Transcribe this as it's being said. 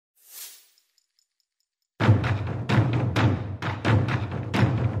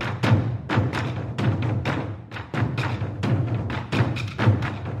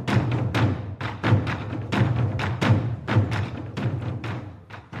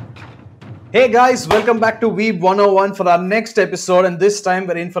Hey guys, welcome back to Weeb 101 for our next episode, and this time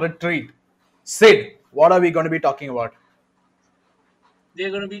we're in for a treat. Sid, what are we going to be talking about? We're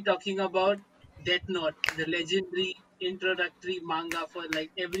going to be talking about Death Note, the legendary introductory manga for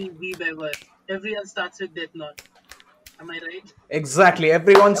like every weeb ever. Everyone starts with Death Note. Am I right? Exactly,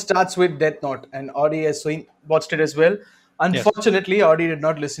 everyone starts with Death Note, and Audi has watched it as well. Yes. Unfortunately, Audi did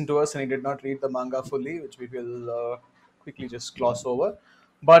not listen to us and he did not read the manga fully, which we will quickly just gloss over.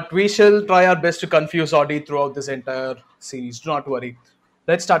 But we shall try our best to confuse Audi throughout this entire series. Do not worry.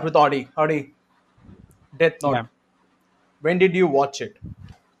 Let's start with Audi. Audi, Death Yeah. Note. When did you watch it?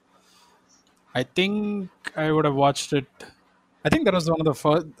 I think I would have watched it. I think that was one of the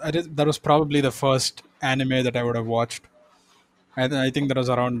first. That was probably the first anime that I would have watched. I think that was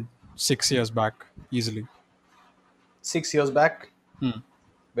around 6 years back, easily. 6 years back? Hmm.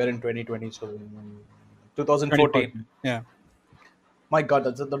 We're in 2020, so 2014. 2014. Yeah. My God,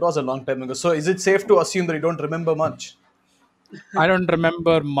 that was a long time ago. So is it safe to assume that you don't remember much? I don't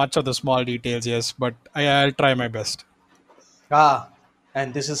remember much of the small details, yes, but I'll try my best. Ah,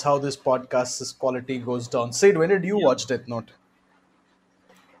 and this is how this podcast's quality goes down. Sid, when did you Yeah. watch Death Note?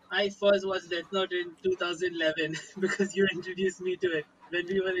 I first watched Death Note in 2011 because you introduced me to it when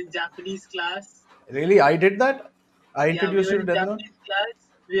we were in Japanese class. Really, I did that? I Yeah, we introduced were you to in Death Note? Japanese class.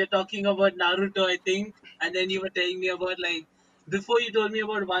 We were talking about Naruto, I think, and then you were telling me about like before you told me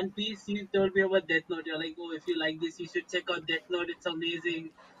about One Piece, you told me about Death Note. You're like, oh, if you like this, you should check out Death Note. It's amazing.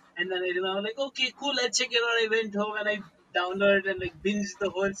 And then I remember like, okay, cool, let's check it out. I went home and I downloaded and like binged the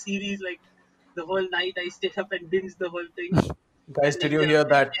whole series. Like the whole night, I stayed up and binged the whole thing. Guys, And did then you yeah, hear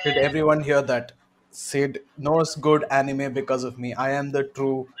that? Did everyone hear that? Sid knows good anime because of me. I am the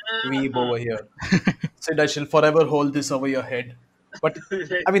true weeb uh, over here. Sid, I shall forever hold this over your head. But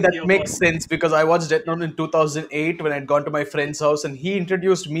let's I mean, see that your makes voice. sense because I watched Death Yeah. Note in 2008 when I'd gone to my friend's house and he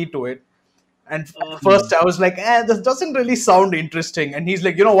introduced me to it. And at Hmm. first, I was like, this doesn't really sound interesting. And he's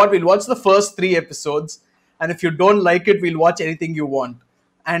like, you know what? We'll watch the first three episodes. And if you don't like it, we'll watch anything you want.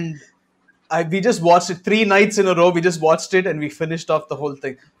 And we just watched it 3 nights in a row. We just watched it and we finished off the whole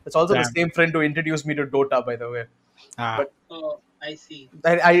thing. It's also the Damn. same friend who introduced me to Dota, by the way. Ah. But Oh, I see.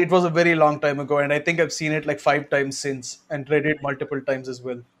 it was a very long time ago, and I think I've seen it like 5 times since and read it multiple times as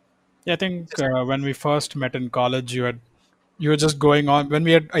well. Yeah, I think when we first met in college, you were just going on when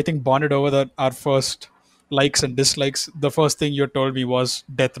we had, I think, bonded over our first likes and dislikes. The first thing you told me was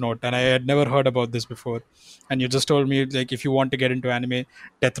Death Note, and I had never heard about this before. And you just told me like if you want to get into anime,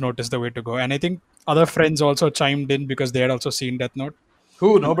 Death Note is the way to go. And I think other friends also chimed in because they had also seen Death Note.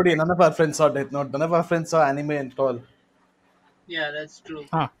 Who? Nobody. None of our friends saw Death Note. None of our friends saw anime at all. Yeah, that's true.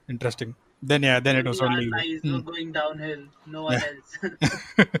 Ah, interesting. Then yeah, then it was Only our only you. lives Hmm. were going downhill. No one Yeah.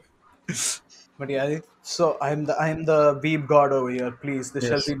 else. But yeah, so I'm the Weeb God over here. Please, this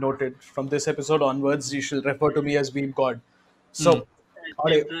shall Yes. be noted. From this episode onwards, you shall refer to me as Weeb God. Hmm. So,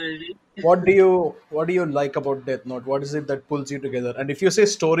 Adi, Temporarily. what do you like about Death Note? What is it that pulls you together? And if you say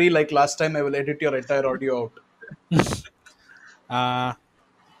story like last time, I will edit your entire audio out. Uh,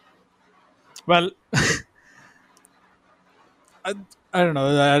 well, I, I don't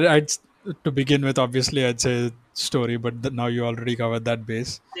know. To begin with, obviously, I'd say story, but now you already covered that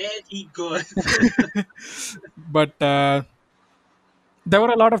base. There he goes. But there were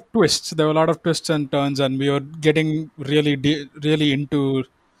a lot of twists. There were a lot of twists and turns, and we were getting really into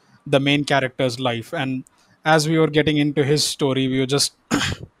the main character's life. And as we were getting into his story, we were just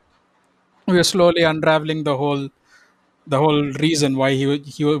we were slowly unraveling the whole reason why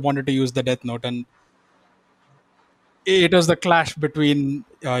he wanted to use the Death Note, and it was the clash between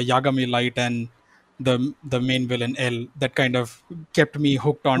Yagami Light and the main villain L that kind of kept me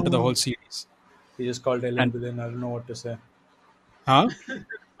hooked onto the whole series. He just called Ellen And villain. I don't know what to say. huh? He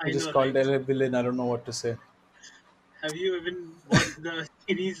I just know, called right? Ellen villain. I don't know what to say. Have you even watched the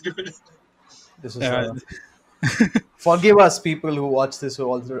series, dude? This is Uh, forgive us, people who watch this who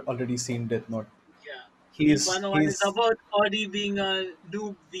already seen Death Note. Yeah. Weeb He's 101 is he's about Audi being a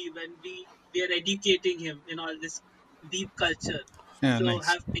noob weeb and we are educating him in all this deep culture. yeah, So nice.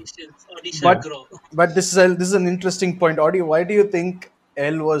 have patience. Audi shall but grow. but this is an interesting point. Audi, why do you think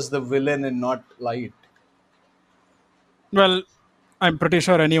L was the villain and not Light? Well, I'm pretty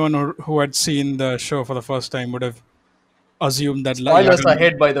sure anyone who had seen the show for the first time would have assumed that Spoilers Yagami.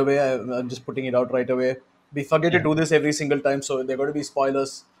 ahead, by the way. I'm just putting it out right away. We forget to Yeah. do this every single time, so there are going to be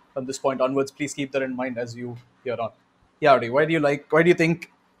spoilers from this point onwards. Please keep that in mind as you hear on. Yeah, Audi, why do you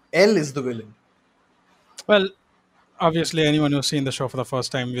think L is the villain? Well, obviously, anyone who's seen the show for the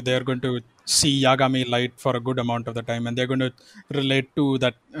first time, they're going to see Yagami Light for a good amount of the time, and they're going to relate to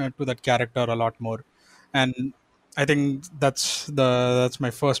that character a lot more. And I think that's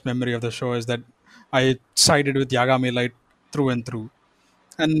my first memory of the show is that I sided with Yagami Light through and through,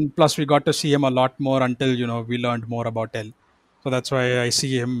 and plus we got to see him a lot more until we learned more about L. So that's why I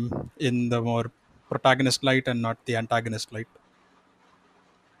see him in the more protagonist light and not the antagonist light.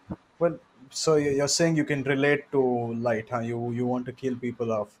 Well, so you're saying you can relate to Light, huh? You want to kill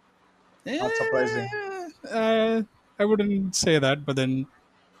people off. Not surprising. Uh, I wouldn't say that, but then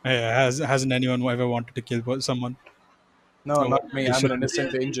hasn't anyone ever wanted to kill someone? No, Oh, not me. we I'm an should.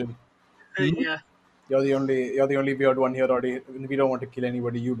 innocent Really? angel. Hmm? Yeah. You're the only weird one here, Roddy. We don't want to kill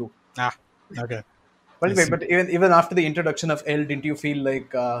anybody. You do. Ah, okay. But I anyway, see. but even after the introduction of L, didn't you feel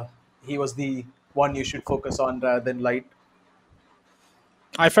like he was the one you should focus on rather than Light?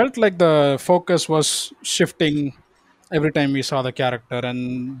 I felt like the focus was shifting every time we saw the character,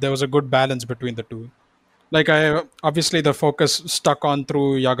 and there was a good balance between the two. Like I obviously the focus stuck on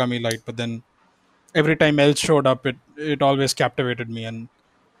through Yagami Light, but then every time else showed up, it always captivated me, and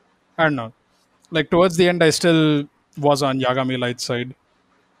I don't know. Like towards the end, I still was on Yagami Light's side.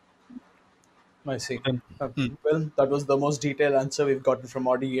 I see. But then, hmm. Well, that was the most detailed answer we've gotten from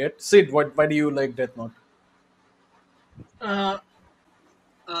Audi yet. Sid, why do you like Death Note?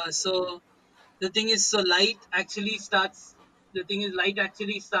 Uh, so the thing is, so Light actually starts. The thing is, Light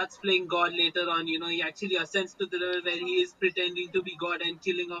actually starts playing God later on. You know, he actually ascends to the level where he is pretending to be God and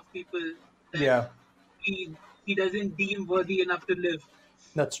killing off people that Yeah, he he doesn't deem worthy enough to live.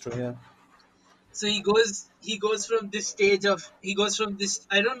 that's true. Yeah, So he goes from this stage of he goes from this,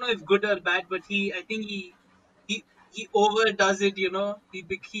 I don't know if good or bad, but I think he overdoes it,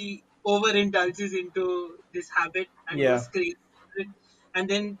 he overindulges into this habit and yeah, goes crazy with it. And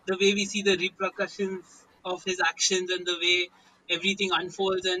then the way we see the repercussions of his actions and the way everything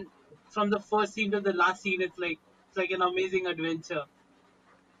unfolds, and from the first scene to the last scene, it's like an amazing adventure.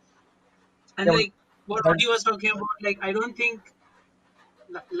 And yeah. like what That he was talking about, like I don't think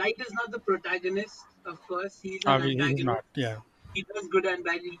Light is not the protagonist, of course. He's an He's antagonist. not. Yeah. He does good and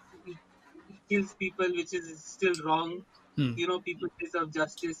bad. He kills people, which is still wrong. Hmm. People deserve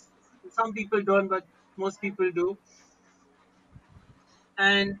justice. Some people don't, but most people do.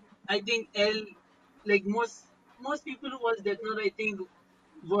 And I think L, like most people who watch Death Note, I think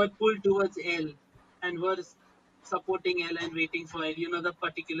were pulled towards L and were supporting L and waiting for L. The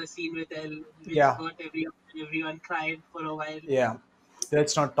particular scene with L, which yeah, hurt everyone cried for a while. yeah.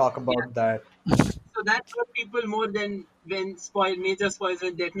 Let's not talk Yeah. about that. So that hurt people more than when major spoils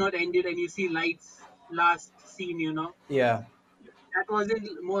when Death Note ended and you see Light's last scene. Yeah, That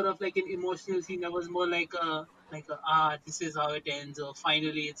wasn't more of like an emotional scene. That was more like this is how it ends, or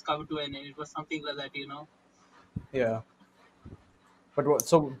finally it's come to an end. It was something like that. yeah. But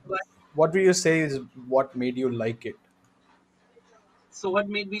so But what do you say is what made you like it? so what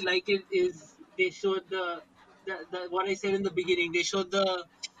made me like it is they showed the what I said in the beginning. They showed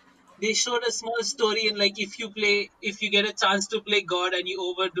a small story, and like if you get a chance to play God and you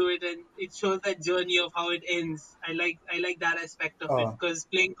overdo it, and it shows that journey of how it ends. I like that aspect of it, Oh, because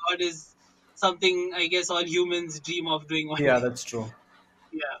playing God is something I guess all humans dream of doing one yeah, day. that's true.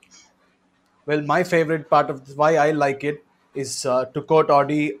 Yeah. Well, my favorite part of why I like it is to quote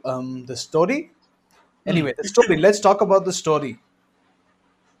Audi, the story. Hmm. Anyway, the story. Let's talk about the story.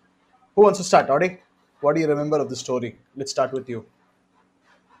 Who wants to start, Audi? What do you remember of the story? Let's start with you.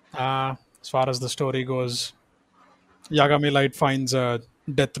 As far as the story goes, Yagami Light finds a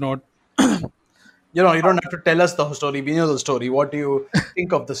Death Note. You don't have to tell us the story. We know the story. What do you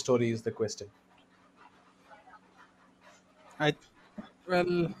think of the story? Is the question. I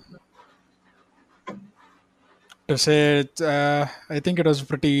well to say it, I think it was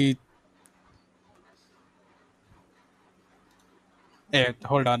pretty.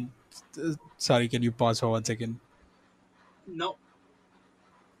 Hold on. Sorry, can you pause for 1 second? No.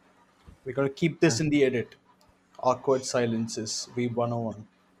 We got to keep this in the edit. Awkward silences. We 101.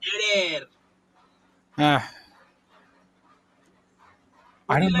 Dead air. Ah,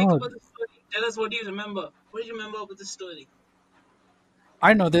 What I do you don't like know. about the story? Tell us, what do you remember? What do you remember about the story?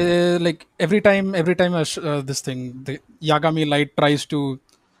 I know they like every time this thing the Yagami Light tries to.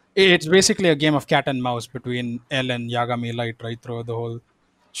 It's basically a game of cat and mouse between L and Yagami Light right through the whole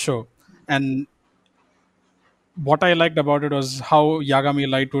show. And what I liked about it was how Yagami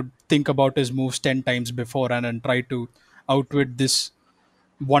Light would think about his moves 10 times before and then try to outwit this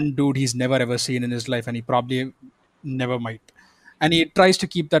one dude he's never ever seen in his life, and he probably never might. And he tries to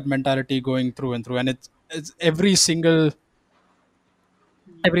keep that mentality going through and through. And it's every single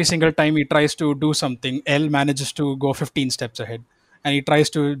time he tries to do something, L manages to go 15 steps ahead, and he tries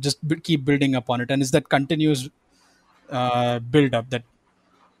to just keep building upon it. And it's that continuous build up that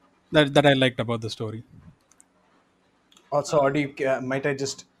I liked about the story. Also, Adi, might I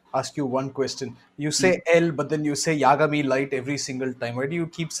just ask you one question? You Mm. say L, but then you say Yagami Light every single time. Why do you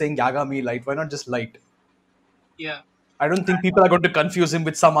keep saying Yagami Light? Why not just Light? Yeah. I don't think people are going to confuse him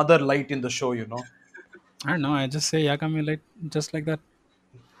with some other light in the show, you know. I don't know. I just say Yagami Light just like that.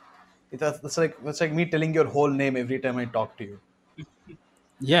 That's like me telling your whole name every time I talk to you.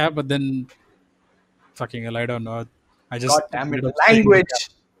 Yeah, but then fucking hell, I don't know. I God just damn it, ended up saying it. language.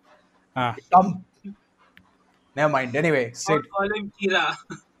 Ah, Dumb. Never mind. Anyway, Or Sid, call him Kira.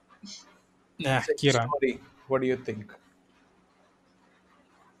 yeah, Sid, Kira. story. What do you think?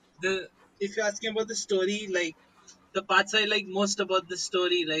 The if you're asking about the story, like the parts I like most about the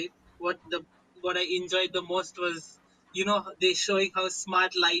story, right? What I enjoyed the most was they showing how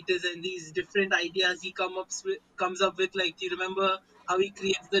smart Light is and these different ideas he comes up with. Like, do you remember how he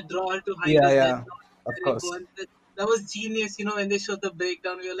creates the drawer to hide Yeah, his death yeah, note of and it course. burns it? That was genius, when they showed the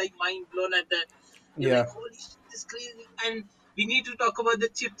breakdown. We were like mind blown at that. You're like, Yeah. holy shit, this is crazy. And we need to talk about the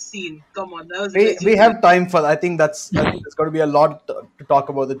chip scene. Come on, that was We legendary. have time for. I think there's got to be a lot to talk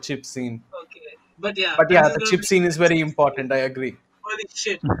about the chip scene. Okay. But yeah, But I'm yeah, just the gonna chip mention scene is the very chip scene. important. I agree. Holy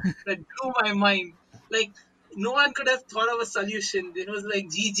shit. That blew my mind. Like, no one could have thought of a solution. It was like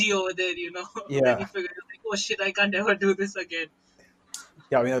GG over there, when he Yeah, figured it, like, oh shit, I can't ever do this again.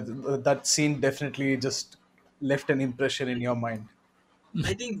 yeah. I mean, that scene definitely just left an impression in your mind.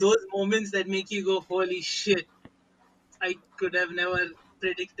 I think those moments that make you go, holy shit, I could have never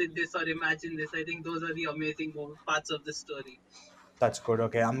predicted this or imagined this. I think those are the amazing parts of the story. That's good.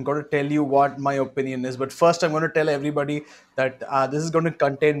 Okay, I'm going to tell you what my opinion is, but first I'm going to tell everybody that this is going to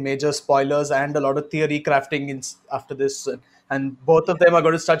contain major spoilers and a lot of theory crafting after this, and both of them are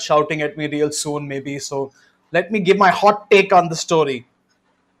going to start shouting at me real soon, maybe. So let me give my hot take on the story.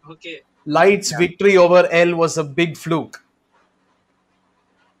 Okay. Light's victory over L was a big fluke.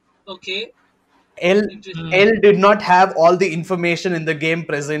 Okay. L Interesting. L did not have all the information in the game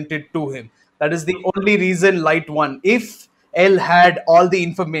presented to him. That is the only reason Light won. If L had all the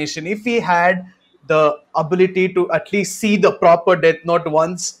information, if he had the ability to at least see the proper Death Note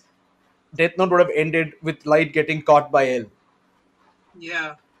once, Death Note would have ended with Light getting caught by L.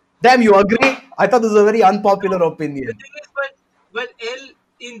 Yeah. Damn, you agree? I thought this was a very No, unpopular the opinion. thing is, but L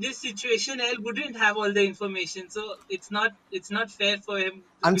in this situation, L wouldn't have all the information, so it's not fair for him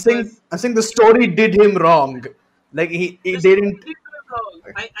I'm saying because I'm saying the he was story did him wrong. Like he the story didn't. did go wrong.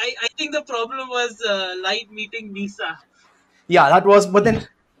 I think the problem was Light meeting Misa. Yeah, that was. But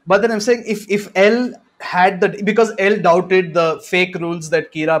then I'm saying if L had the, because L doubted the fake rules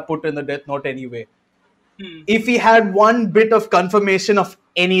that Kira put in the Death Note anyway. Hmm. If he had one bit of confirmation of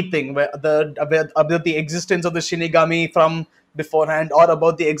anything, about the existence of the Shinigami from beforehand, or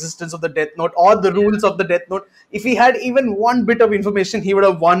about the existence of the Death Note, or the Yeah. rules of the Death Note, if he had even one bit of information, he would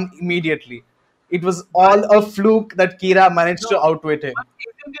have won immediately. It was But all a fluke that Kira managed no, to outwit him. but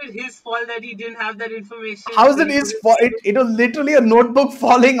isn't it his fault that he didn't have that information, How's so it he his couldn't fault? beat It, it? it was literally a notebook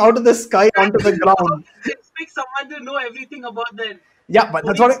falling out of the sky onto the Exactly. How ground. can you expect someone to know everything about that? Yeah, but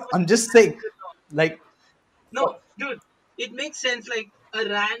that's Coding what so much I'm just that he saying. didn't know. Like, No, dude, it makes sense. Like a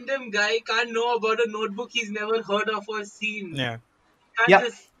random guy can't know about a notebook he's never heard of or seen. Yeah. Can't yeah.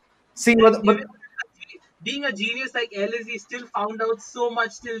 just See, and even but being a genius like Alice, he still found out so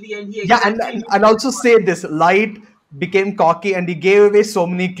much till the end. He yeah, exactly knew and what also it was. say this: Light became cocky and he gave away so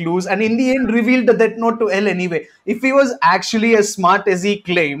many clues, and in the end revealed the Death Note to L anyway. If he was actually as smart as he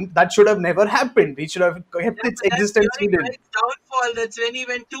claimed, that should have never happened. He should have kept Yeah, its but that's existence during hidden. Light's downfall. That's when he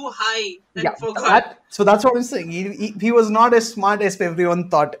went too high Yeah, and forgot. that. So that's what I'm saying. He was not as smart as everyone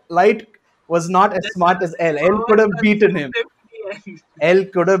thought. Light was not as That's smart why as his L. L could powers have beaten him. consumed him in the end. L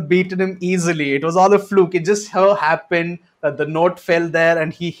could have beaten him easily. It was all a fluke. It just so happened that the note fell there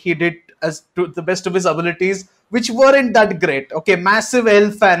and he hid it as to the best of his abilities, which weren't that great. Okay, massive L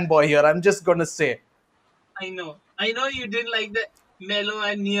fanboy here. I'm just gonna say. I know. I know you didn't like the mellow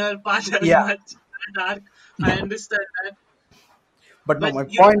and near part as Yeah, much. Dark. I understand that. but no, But my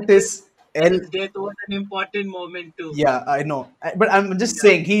point is L. L's death was an important moment too. Yeah, I know. But I'm just Yeah.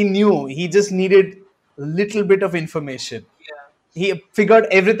 saying he knew. He just needed a little bit of information. Yeah. He figured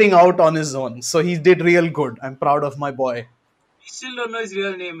everything out on his own. So he did real good. I'm proud of my boy. You still don't know his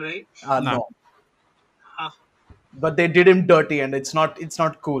real name, right? No. No. Huh. But they did him dirty and it's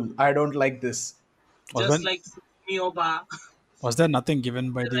not cool. I don't like this. Was Just when like Mioba, was there nothing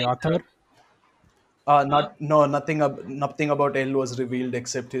given by the the writer. author? Huh? Not no nothing nothing about L was revealed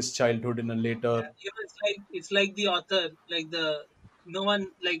except his childhood in a later. It's like the author, like the no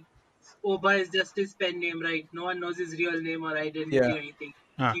one like Oba is just his pen name, right? No one knows his real name or identity Yeah. or anything.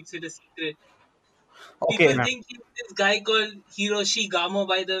 Ah, Keeps it a secret. People Okay. yeah. think he's this guy called Hiroshi Gamo,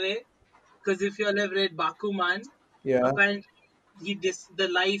 by the way, because if you all have read Bakuman, Yeah. Apparently, the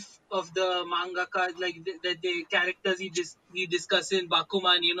life of the mangaka, like the characters he discussed in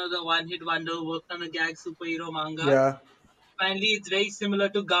Bakuman, the one hit wonder who worked on a gag superhero manga. Yeah. Apparently, it's very similar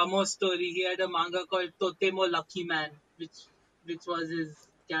to Gamo's story. He had a manga called Totemo Lucky Man, which was his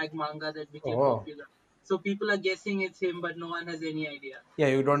gag manga that became Oh. popular. So people are guessing it's him, but no one has any idea. Yeah,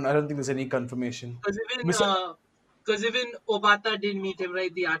 you don't. I don't think there's any confirmation. Because even Mr. because even Obata didn't meet him,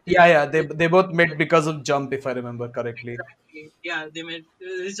 right? The Yeah, artist. yeah. They both met because of Jump, if I remember correctly. Exactly. Yeah, they met.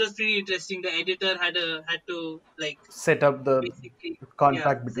 This was pretty interesting. The editor had to like Set up the basically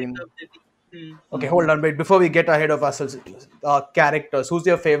contact set between. up the thing. Hmm. Okay, hold on, wait. Before we get ahead of ourselves, characters. Who's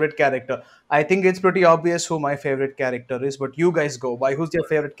your favorite character? I think it's pretty obvious who my favorite character is, but you guys go. Why? Who's your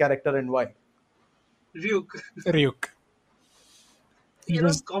favorite character and why? Ryuk. Ryuk. He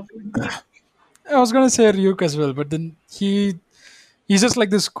just Completely. I was gonna say Ryuk as well, but then he's just like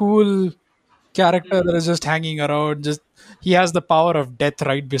this cool character that is just hanging around. Just he has the power of death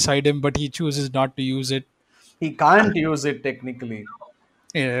right beside him, but he chooses not to use it. He can't use it technically.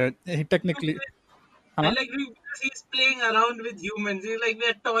 Yeah, he technically, I huh? like Ryuk because he's playing around with humans. He's like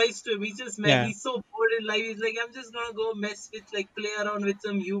we're toys to him. Yeah. He's so bored in life. He's like, I'm just gonna go mess with play around with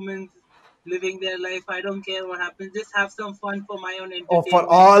some humans living their life. I don't care what happens. Just have some fun for my own Oh, for entertainment.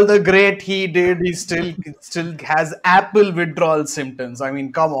 all the great he did, he still has apple withdrawal symptoms. I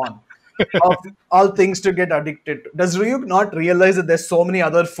mean, come on. Of all things to get addicted to. Does Ryuk not realize that there's so many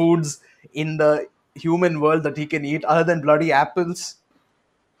other foods in the human world that he can eat other than bloody apples?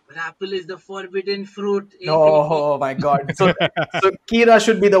 But apple is the forbidden fruit. Oh my god. So Kira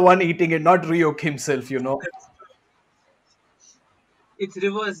should be the one eating it, not Ryuk himself. It's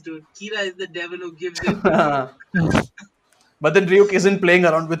reversed, dude. Kira is the devil who gives it to Ryuk. But then Ryuk isn't playing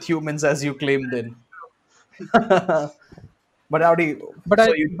around with humans as you claim then. But how do you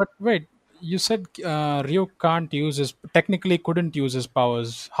so you But wait, you said Ryuk can't use his technically couldn't use his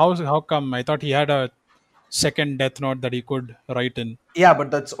powers. How come? I thought he had a second Death Note that he could write in. Yeah,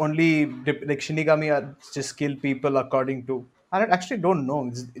 but that's only like Shinigami are just kill people according to. Actually don't know.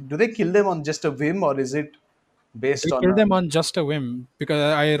 Do they kill them on just a whim or is it based They on killed them on just a whim because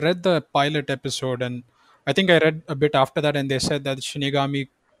I read the pilot episode and I think I read a bit after that and they said that Shinigami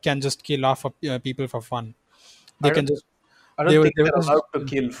can just kill off people for fun. They I can don't just I they don't were think they were they're just allowed to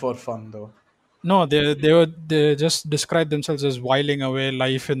kill for fun though. no they just describe themselves as whiling away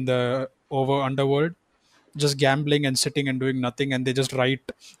life in the over underworld, just gambling and sitting and doing nothing, and they just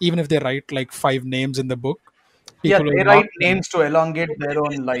write even if they write like five names in the book, Yeah, people will they mock write them. names to elongate Even their if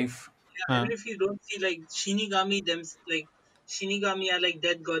own life. Uh, even if you don't see like Shinigami, them like Shinigami are like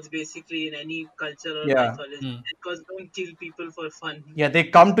dead gods basically in any culture or Yeah. mythology. mm. Dead gods don't kill people for fun. Yeah, they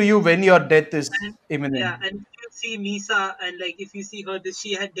come to you when your death is And imminent. yeah, and if you see Misa and like if you see her,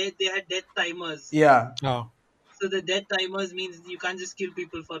 she had they had death timers. Yeah. Oh, So the death timers means you can't just kill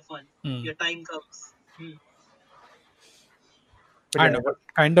people for fun. mm. Your time comes. Hmm. But I yeah, know, but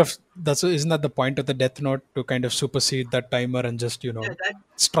kind of that's isn't that the point of the Death Note to kind of supersede that timer and just Yeah, that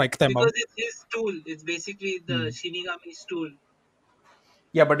strike them because out. it's his tool. It's basically the Mm. Shinigami's tool.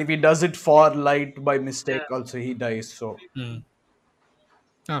 yeah, but if he does it for light by Yeah. mistake, also he dies. So Mm.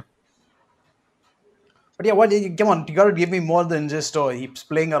 Ah, but yeah, come on, you gotta give me more than just he's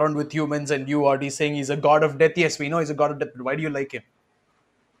playing around with humans and you already saying he's a god of death. Yes, we know he's a god of death, but why do you like him?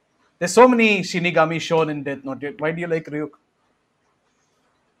 There's so many Shinigami shown in Death Note. Why do you like Ryuk?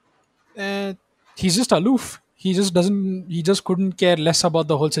 eh, he's just aloof. He just doesn't. He just couldn't care less about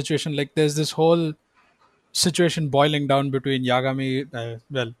the whole situation. Like there's this whole situation boiling down between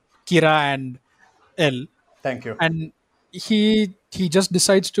Kira and L, Thank you. and he just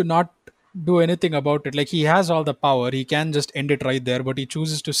decides to not do anything about it. Like he has all the power, he can just end it right there, but he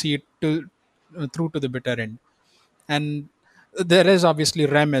chooses to see it to through to the bitter end. And there is obviously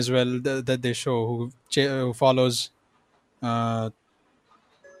Rem as well that they show who follows. Uh,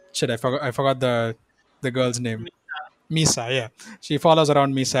 I forgot the girl's name. Misa, yeah, she follows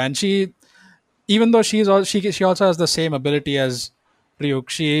around Misa, and she even though she also has the same ability as Ryuk,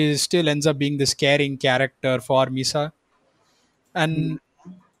 she still ends up being this caring character for Misa, and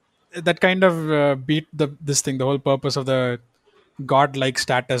that kind of beat the whole purpose of the godlike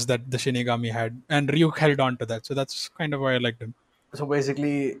status that the Shinigami had, and Ryuk held on to that. So that's kind of why I liked him. So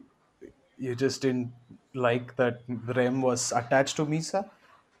basically, you just didn't like that Rem was attached to Misa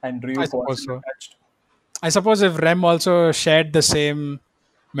and I Ryuk suppose wasn't so. attached. I suppose if Rem also shared the same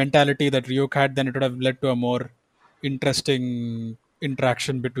mentality that Ryuk had, then it would have led to a more interesting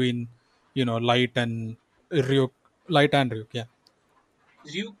interaction between, Light and Ryuk. Light and Ryuk, yeah.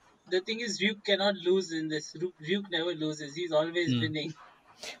 Ryuk, the thing is, Ryuk cannot lose in this. Ryuk never loses. He's always Mm. winning.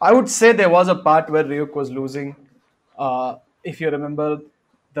 I would say there was a part where Ryuk was losing. If you remember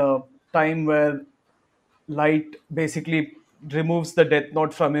the time where Light basically removes the Death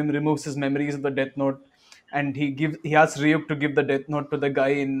Note from him, removes his memories of the Death Note, and he asks Ryuk to give the Death Note to the guy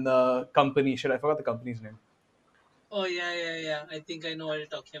in the company. Shit, I forgot the company's name. Oh yeah, yeah, yeah. I think I know what you're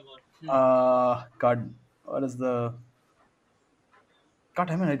talking about. God, what is the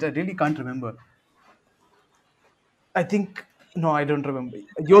God? I mean, I really can't remember. I think no, I don't remember.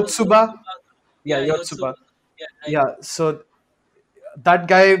 Yotsuba. Yotsuba. Yeah, Yeah, Yotsuba. Yotsuba. Yeah, right. Yeah, so that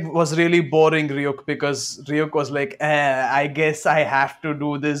guy was really boring Ryuk because Ryuk was like, I guess I have to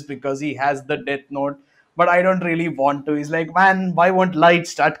do this because he has the Death Note, but I don't really want to. He's like, man, why won't Light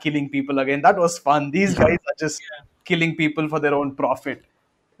start killing people again? That was fun. These guys are just Yeah. killing people for their own profit.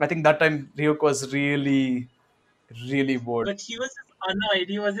 I think that time Ryuk was really, really bored. But he was just annoyed.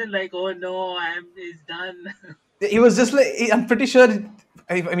 He wasn't like, "Oh no, it's done." He was just like, I'm pretty sure.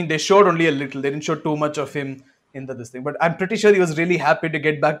 I mean, they showed only a little. They didn't show too much of him in this thing, but I'm pretty sure he was really happy to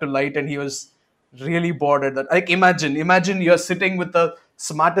get back to Light, and he was really bored at that. Like, imagine you're sitting with the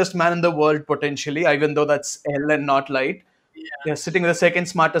smartest man in the world potentially, even though that's L and not Light. Yeah. You're sitting with the second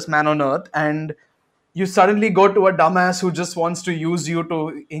smartest man on earth, and you suddenly go to a dumbass who just wants to use you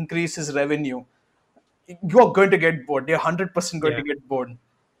to increase his revenue. You're going to get bored. You're 100% going to Yeah. get bored,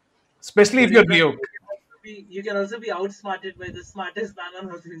 especially if Because you're Ryuk. you can also be outsmarted by the smartest man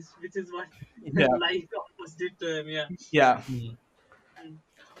on earth, which is what Yeah, Light almost did to him. Yeah. yeah. Mm.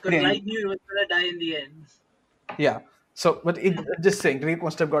 Because Light knew he was gonna die in the end. Yeah. So, but just saying, Greek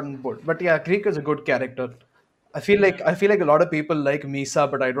must have gotten bored. But yeah, Greek is a good character. Yeah. I feel like a lot of people like Misa,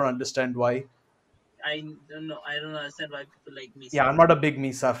 but I don't understand why. I don't know. I don't understand why people like Yeah, Misa. I'm not a big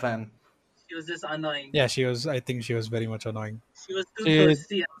Misa fan. She was just annoying. Yeah, she was. I think she was very much annoying. She was too She,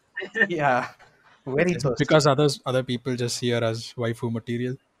 thirsty. Yeah, very is it thirsty. because other people just see her as waifu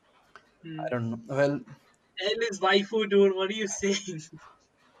material? I Hmm. don't know. Well, L is waifu, dude. What are you saying?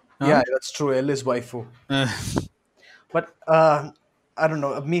 Huh? yeah, that's true. L is waifu, Uh, but I don't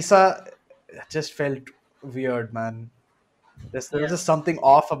know. Misa just felt weird, man. There was Yeah, just something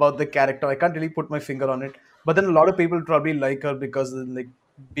off about the character. I can't really put my finger on it. But then a lot of people probably like her because like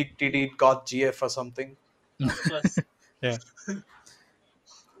big titty got GF or something. of course. yeah.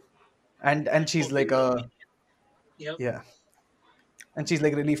 And she's like a Opinion. Yep. yeah, and she's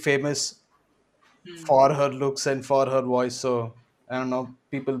like really famous Hmm. for her looks and for her voice. So I don't know,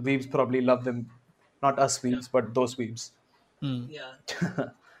 people weebs probably love them, not us Yeah. weebs, but those weebs. Mm. Yeah.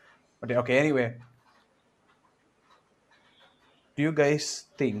 But yeah, okay, anyway, do you guys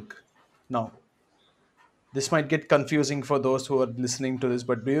think now? This might get confusing for those who are listening to this,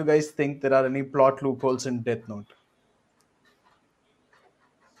 but do you guys think there are any plot loopholes in Death Note?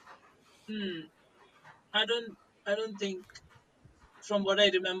 Hmm. I don't. I don't think. From what I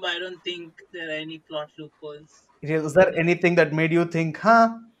remember, I don't think there are any plot loopholes Is in there it. anything that made you think,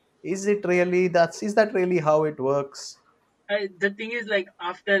 huh? Is that really how it works? The thing is, like,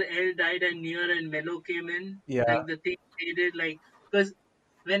 after L died and Nier and Mello came in, Yeah, like the thing they did, like, because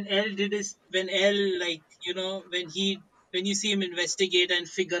when L, like, when you see him investigate and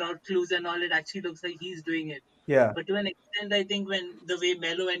figure out clues and all, it actually looks like he's doing it. yeah. But to an extent, I think when the way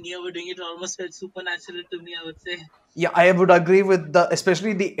Mello and Nier were doing it, it almost felt supernatural to me. I would say. Yeah, I would agree with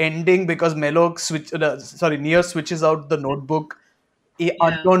especially the ending because Nier switches out the notebook Yeah,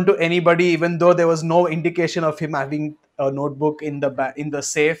 unknown to anybody, even though there was no indication of him having a notebook in the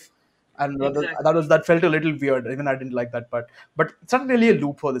safe, and exactly. that felt a little weird. Even I didn't like that part, but it's not really a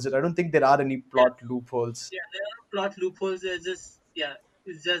loophole, is it? I don't think there are any Yeah, plot loopholes. yeah. There are plot loopholes. There's just yeah,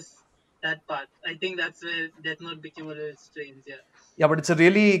 it's just that part. I think that's where Death Note became a little strange. Yeah. Yeah, but it's a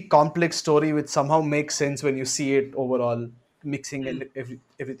really complex story which somehow makes sense when you see it overall, mixing Hmm.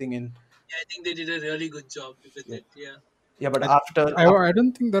 everything in. Yeah, I think they did a really good job with Yeah, it. Yeah. yeah, but I, after, I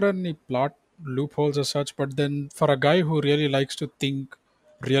don't think there are any plot loopholes as such, but then for a guy who really likes to think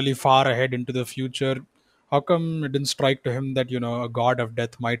really far ahead into the future, how come it didn't strike to him that, a god of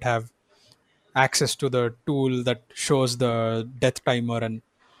death might have access to the tool that shows the death timer and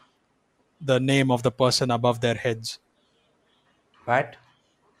the name of the person above their heads? Pat,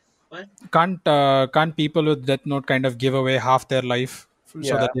 What? Can't people with Death Note kind of give away half their life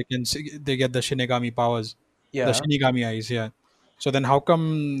so yeah, that they get the Shinigami powers, the yeah, Shinigami eyes? Yeah. So then, how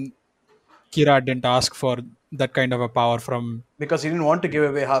come Kira didn't ask for that kind of a power from? because he didn't want to give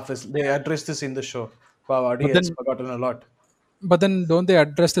away half his. They addressed this in the show. Wow, Adi But has then, forgotten a lot. don't they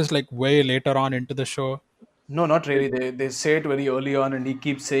address this like way later on into the show? No, not really. They say it very early on, and he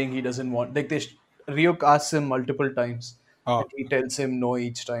keeps saying he doesn't want. Ryuk asks him multiple times, and Oh, he tells him no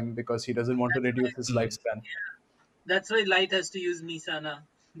each time because he doesn't want to That's why. reduce his hmm, lifespan. That's why Light has to use Misana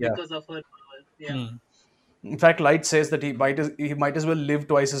Yeah, because of her power. Yeah. hmm. In fact, Light says that he might as well live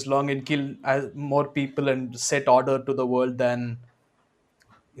twice as long and kill more people and set order to the world than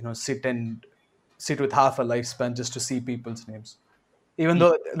sit with half a lifespan just to see people's names. Even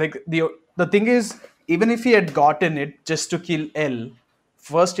though, like, the thing is, even if he had gotten it just to kill L,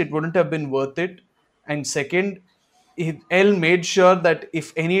 first it wouldn't have been worth it, and second, L made sure that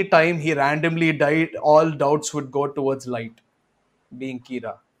if any time he randomly died, all doubts would go towards Light being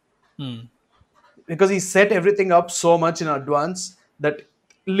Kira, Hmm. because he set everything up so much in advance that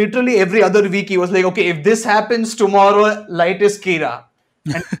literally every other week he was like, okay, if this happens tomorrow, Light is Kira,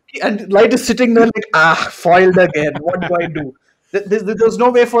 and Light is sitting there like, foiled again. What do I do? There's no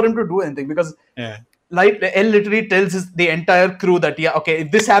way for him to do anything, because Yeah. Light L literally tells the entire crew that, yeah, okay,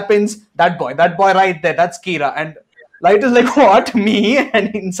 if this happens, that boy right there, that's Kira, and Light is like, what, me?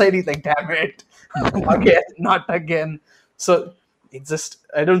 And inside he's like, damn it, again, not again. So it's just,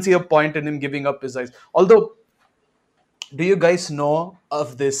 I don't see a point in him giving up his eyes. Although, do you guys know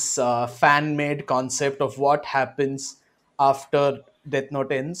of this fan-made concept of what happens after Death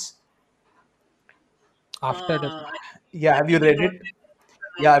Note ends? After that. Yeah, have you think read about it? it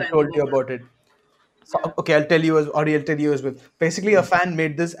a Yeah, long I've time told ago, you but about it. So, yeah, okay, I'll tell you as well. Basically, a fan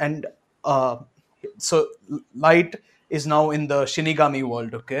made this, and uh, so Light is now in the Shinigami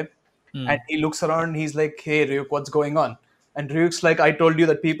world, okay? And Hmm. he looks around, he's like, hey, Ryuk, what's going on? And Ryuk's like, I told you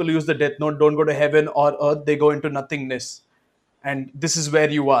that people use the Death Note, don't go to heaven or earth, they go into nothingness. And this is where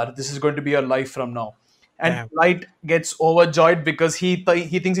you are. This is going to be your life from now. And Damn. Light gets overjoyed because he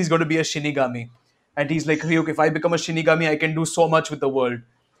thinks he's going to be a Shinigami, and he's like, Ryuk, if I become a Shinigami, I can do so much with the world.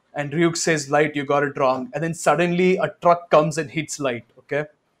 And Ryuk says, Light, you got it wrong. And then suddenly a truck comes and hits Light. Okay,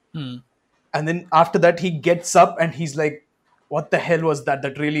 Hmm. and then after that he gets up and he's like, what the hell was that?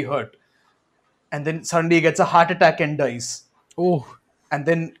 That really hurt. And then suddenly he gets a heart attack and dies. Oh, And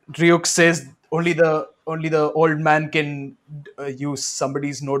then Ryuk says only the old man can use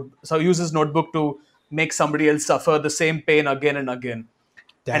somebody's note, so use his notebook to make somebody else suffer the same pain again and again.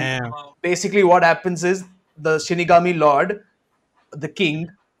 And damn. wow, basically what happens is the Shinigami Lord, the king,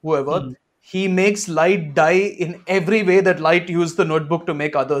 whoever, Hmm. he makes Light die in every way that Light used the notebook to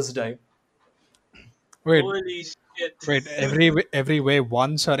make others die. Wait, holy shit! wait. Every way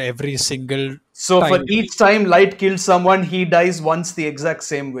once or every single So for time. each time Light kills someone, he dies once the exact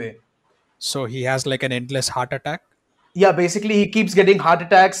same way. So he has like an endless heart attack. Yeah, basically he keeps getting heart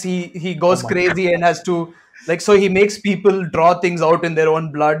attacks. He Oh goes my crazy and has to, like, so he makes people draw things out in their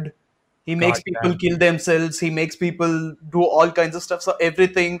own blood. He makes god people damn. kill themselves. He makes people do all kinds of stuff. So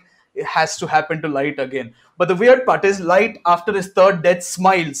everything has to happen to Light again. But the weird part is Light, after his third death,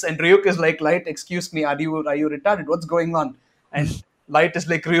 smiles, and Ryuk is like, Light, excuse me, are you retarded? What's going on? And Light is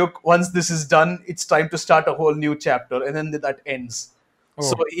like, Ryuk, once this is done, it's time to start a whole new chapter, and then that ends.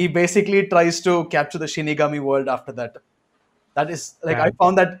 So Oh he basically tries to capture the Shinigami world after that. That is, like, I damn.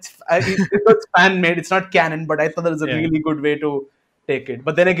 found that it was fan made. It's not canon, but I thought that was a Yeah. really good way to take it.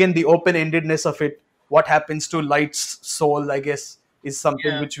 But then again, the open endedness of it, what happens to Light's soul, I guess, is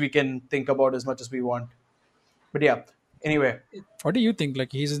something Yeah, which we can think about as much as we want. But yeah, anyway, What do you think?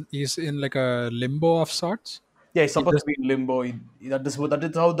 Like he's in like a limbo of sorts. yeah, he's He supposed to just be in limbo.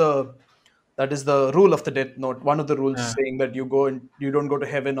 That is the rule of the Death Note. One of the rules uh, saying that you don't go to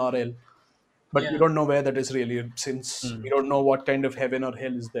heaven or hell. But we yeah. don't know where that is really, since we hmm. don't know what kind of heaven or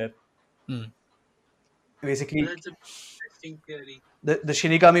hell is there. Hmm. Basically, That's a interesting theory. the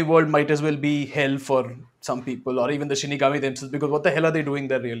Shinigami world might as well be hell for some people, or even the Shinigami themselves, because what the hell are they doing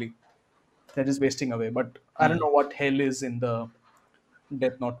there really? They're just wasting away. But I don't Hmm. know what hell is in the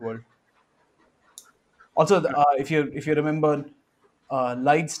Death Note world. Also, if you remember,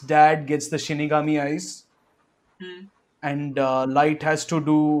 Light's dad gets the Shinigami eyes, Hmm. and Light has to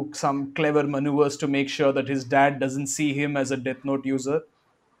do some clever maneuvers to make sure that his dad doesn't see him as a Death Note user.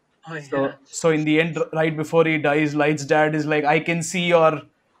 Oh yeah. So in the end, right before he dies, Light's dad is like, I can see your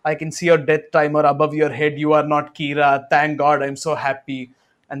death timer above your head. You are not Kira. Thank God, I'm so happy.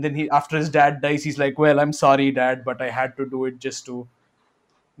 And then after his dad dies, he's like, well, I'm sorry, Dad, but I had to do it just to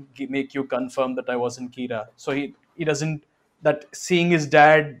make you confirm that I wasn't Kira. So he doesn't, that seeing his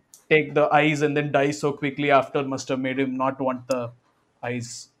dad take the eyes and then die so quickly after must have made him not want the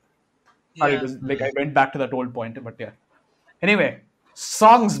eyes. Sorry, Yeah. like I went back to that old point, but yeah. Anyway,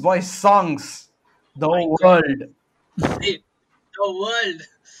 songs, boys, songs. The My God. world, Hey, the world,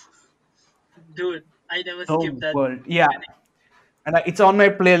 dude. I never skipped the that. world. Yeah, and it's on my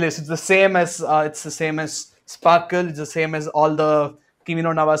playlist. It's the same as Sparkle. It's the same as all the Kimi no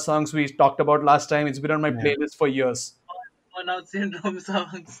Nawa songs we talked about last time. It's been on my Yeah. playlist for years. Burnout syndrome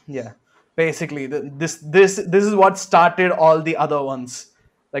songs. Yeah, basically, this is what started all the other ones.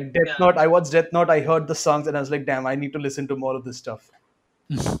 Like Death Yeah. Note, I watched Death Note, I heard the songs, and I was like, damn, I need to listen to more of this stuff.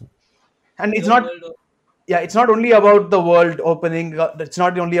 And it's Your not, world. yeah, it's not only about the world opening, it's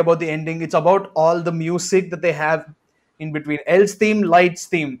not only about the ending, it's about all the music that they have in between. L's theme, Light's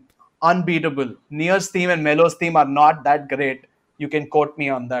theme, unbeatable. Nier's theme and Melo's theme are not that great. You can quote me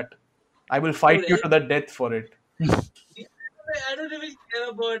on that. I will fight Dude, you to the death for it. I don't even care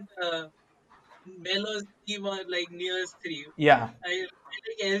about Melo's theme or like Near's theme. Yeah, I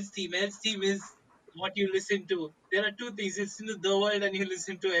like L's theme. L's theme is what you listen to. There are two things: you listen to the world and you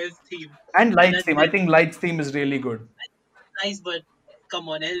listen to L's theme, and and Light's that's theme. I like think Light's theme is really good. nice. But come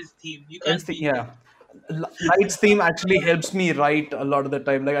on, L's theme, you L's can't theme, beat it. yeah. Light's theme actually helps me write a lot of the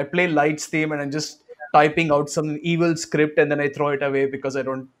time. Like I play Light's theme and I'm just typing out some evil script and then I throw it away because I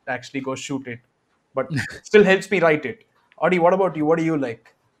don't actually go shoot it. But still helps me write it. Audie, what about you? What do you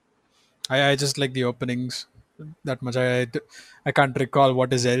like? I just like the openings that much. I can't recall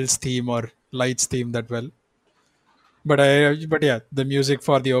what is L's theme or Light's theme that well. But yeah, the music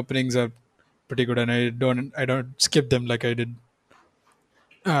for the openings are pretty good, and I don't skip them like I did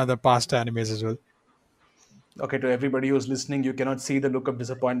the past animes as well. Okay, to everybody who's listening, you cannot see the look of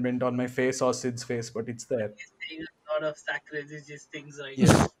disappointment on my face or Sid's face, but it's there. He's saying a lot of sacrilegious things right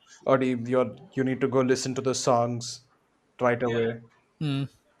Yeah. now. Audie, you need to go listen to the songs right Yeah, away Mm.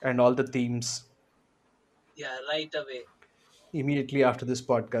 and all the themes yeah, right away. immediately after this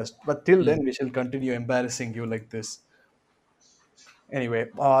podcast. But till Mm. then, we shall continue embarrassing you like this. Anyway,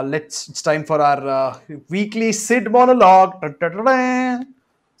 it's time for our weekly Sid monologue. Da-da-da-da. Oh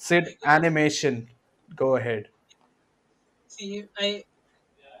Sid my god. animation. Go ahead. See, I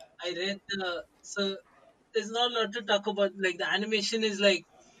read the so there's not a lot to talk about. Like the animation is like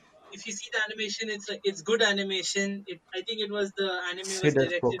if you see the animation, it's like it's good animation. I think it was the anime was Sid has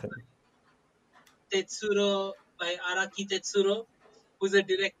directed spoken. Tetsuro by Araki Tetsuro, who's a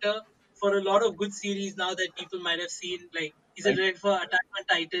director for a lot of good series now that people might have seen. Like he's a Like, director for Attack on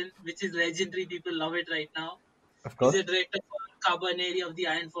Titan, which is legendary. People love it right now. of He's a course. director for Cabaneri of the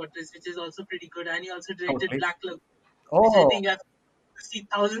Iron Fortress, which is also pretty good. And he also directed Totally. Black Lagoon, which I Oh, think I've seen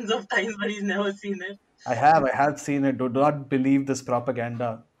thousands of times, but he's never seen it. I have. I have seen it. Do not believe this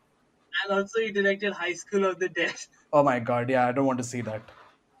propaganda. And also he directed High School of the Dead. Oh my god. Yeah, I don't want to see that.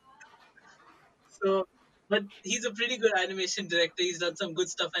 So, but he's a pretty good animation director. He's done some good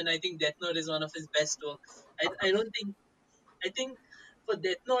stuff, and I think Death Note is one of his best works. I don't think I think for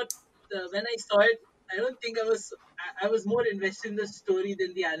Death Note, when I saw it, I don't think I was more invested in the story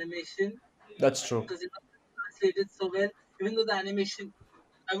than the animation That's true. because it was translated so well. Even though the animation,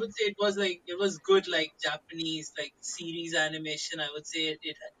 I would say it was good like Japanese like series animation. I would say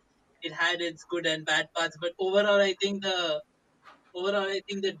it had its good and bad parts, but overall I think the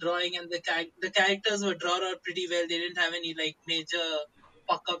drawing and the characters were drawn out pretty well. They didn't have any like major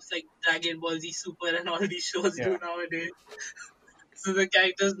fuck ups like Dragon Ball Z Super and all these shows Yeah. do nowadays. So the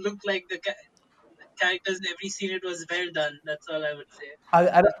characters look like characters in every scene. It was well done. That's all I would say.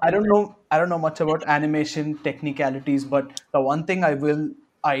 I Nothing don't that know much about animation technicalities, but the one thing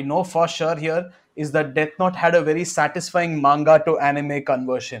I know for sure here is that Death Note had a very satisfying manga to anime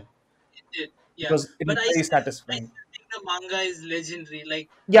conversion. it did. Yeah, It but was very I satisfying. still think the manga is legendary. Like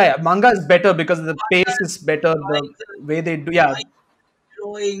Yeah, yeah, manga is better because the manga pace is better. The drawings are way they do, yeah, mind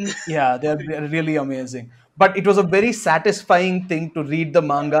blowing. yeah, they're really amazing. But it was a very satisfying thing to read the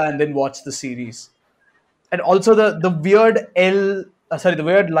manga and then watch the series. And also the weird the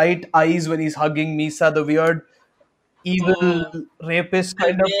weird light eyes when he's hugging Misa, the weird evil Oh, rapist the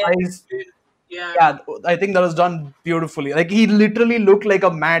kind of eyes. way, yeah, Yeah, I think that was done beautifully. Like he literally looked like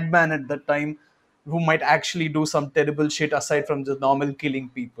a madman at that time, who might actually do some terrible shit aside from just normal killing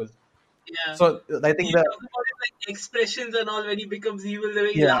people. yeah. So I think You that talk about it like expressions and all when he becomes evil, the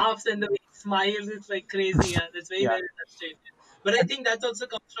way he yeah, laughs and the way he smiles, it's like crazy. Yeah, that's very yeah, well illustrated. But I think that also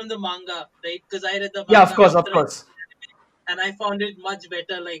comes from the manga, right? Because I read the yeah. manga Of after I course, and I found it much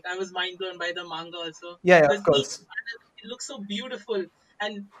better. Like I was mind blown by the manga also yeah, yeah, of because each course. panel it looks so beautiful.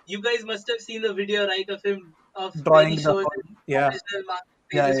 And you guys must have seen the video, right, of him of when he Drawing the shows whole, his yeah, original manga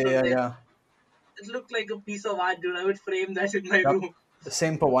yeah, pages yeah, from yeah, there. yeah. It looked like a piece of art, dude. I would frame that in my Yep. room. The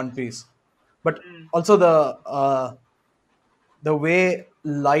same for One Piece, but Mm. also the way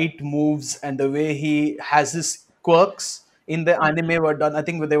light moves and the way he has his quirks in the anime were done. I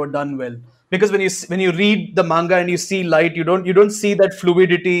think they were done well because when you read the manga and you see light, you don't see that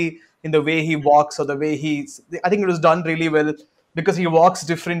fluidity in the way he walks or the way he's. I think it was done really well because he walks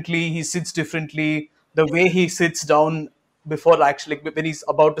differently, he sits differently. The way he sits down before actually when he's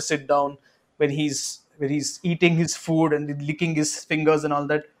about to sit down, when he's eating his food and licking his fingers and all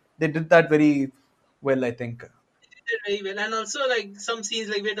that, they did that very well. I think. did very well. And also like some scenes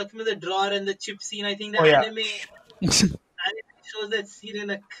like we're talking about the drawer and the chip scene. I think the Oh yeah, anime shows that scene in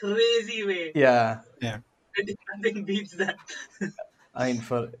a crazy way. yeah. Yeah. I think nothing beats that. I mean,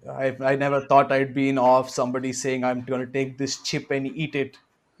 I never thought I'd be in awe of somebody saying I'm gonna take this chip and eat it.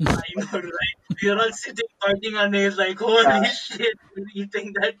 I know, right? We are all sitting biting our nails like, holy shit, we're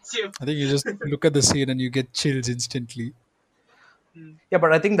eating that chip. I think you just look at the scene and you get chills instantly. Hmm. Yeah,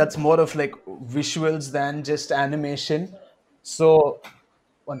 but I think that's more of like visuals than just animation. So,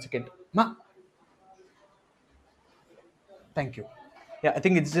 one second. Ma, thank you. Yeah, I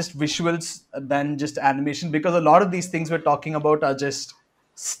think it's just visuals than just animation because a lot of these things we're talking about are just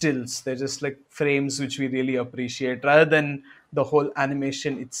stills. They're just like frames which we really appreciate rather than the whole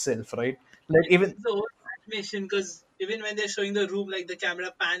animation itself, right? Like It's even. the whole animation because even when they're showing the room, like the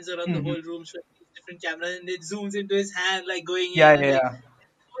camera pans around the Mhm. whole room, showing different cameras, and it zooms into his hand, like going Yeah, in, yeah, and like yeah.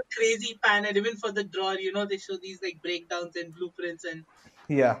 so crazy pan. And even for the drawer, they show these like breakdowns and blueprints, and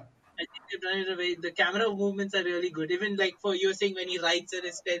Yeah, I think they've done it in a way. The camera movements are really good. Even like for you were saying when he writes and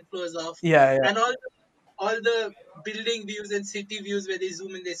his 10 floors off, yeah, yeah. and all the building views and city views where they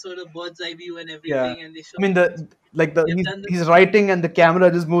zoom in, they show the bird's eye view and Yeah. everything, and they show I mean the like the they've he's done the he's writing and the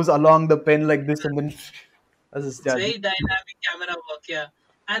camera just moves along the pen like this and then that's just, it's yeah. very dynamic camera work, yeah.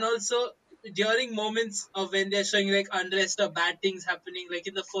 And also during moments of when they're showing like unrest or bad things happening, like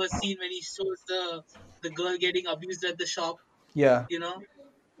in the first scene when he shows the girl getting abused at the shop, Yeah. you know,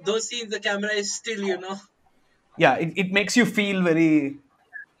 those scenes the camera is still, Yeah, it makes you feel very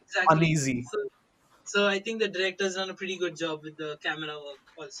exactly. uneasy. So I think the director's done a pretty good job with the camera work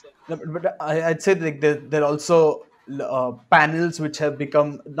also. No, but I'd say like there are also panels which have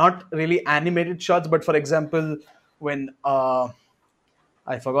become not really animated shots, but for example, when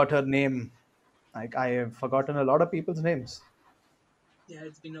I forgot her name, like I have forgotten a lot of people's names. Yeah,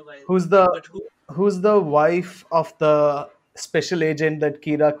 it's been a while. Who's the But who? who's the wife of the special agent that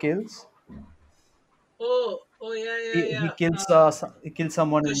Kira kills? Oh yeah, yeah, He yeah. kills he kills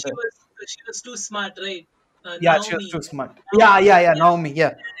someone Because in the. she was too smart, right? Yeah, she was Naomi. too smart. Naomi. Yeah, Yeah, Naomi,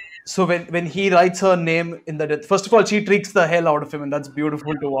 yeah. So when he writes her name in the death, first of all, she tricks the hell out of him, and that's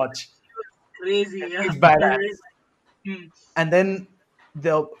beautiful to watch. she was crazy. Yeah, She's badass. Hmm. And then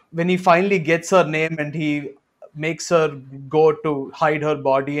when he finally gets her name and he makes her go to hide her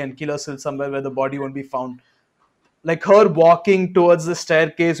body and kill herself somewhere where the body won't be found, like her walking towards the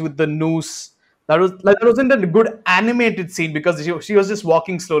staircase with the noose. That wasn't a good animated scene because she was just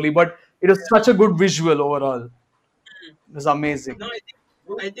walking slowly, but it was such a good visual overall. It was amazing. No,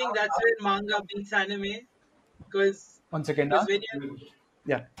 I think that's where manga beats anime because One second, because huh? when you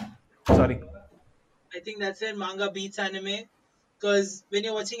Yeah, sorry. I think that's where manga beats anime. Because when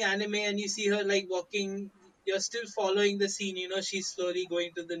you're watching anime and you see her like walking, you're still following the scene. She's slowly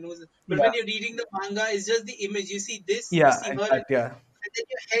going to the nose. But Yeah, when you're reading the manga, it's just the image. You see this, you yeah, see her, exactly. Yeah, and then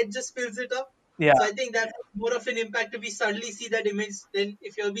your head just fills it up. yeah, So I think that's more of an impact if we suddenly see that image than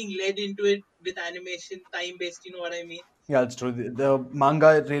if you're being led into it with animation, time based. You know what I mean? yeah. It's true. The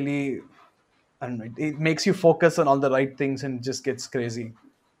manga really, I don't know, it makes you focus on all the right things and just gets crazy.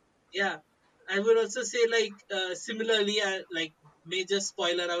 Yeah. I would also say like similarly, like major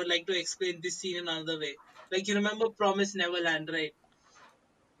spoiler. I would like to explain this scene in another way. Like you remember Promise Neverland, right?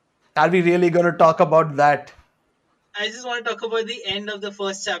 Are we really going to talk about that? I just want to talk about the end of the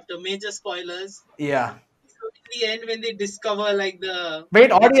first chapter. Major spoilers. Yeah. So in the end, when they discover like the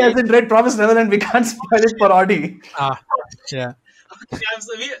Wait, the Audi gen- hasn't read Promise Neverland. We can't spoil it for Audi. Ah, yeah.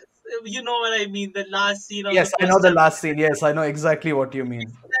 okay, you know what I mean. The last scene of the Yes, I know first the chapter. last scene. Yes, I know exactly what you You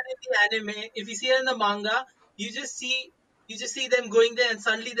mean. see that in the anime. If you see it in the manga, you just see them going there, and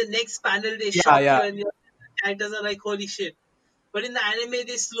suddenly the next panel they Yeah, shock yeah. you, and the characters are like, "Holy shit!" But in the anime,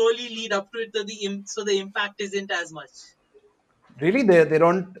 they slowly lead up to it, so the impact isn't as much. Really, they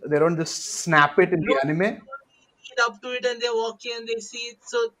don't just snap it in No, the they anime. slowly lead up to it, and they're walking, and they see it.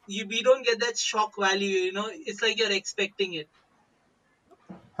 So we don't get that shock value. It's like you're expecting it.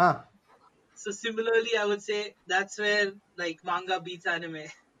 Huh. So similarly, I would say that's where like manga beats anime,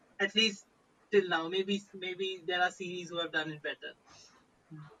 at least till now. Maybe there are series who have done it better.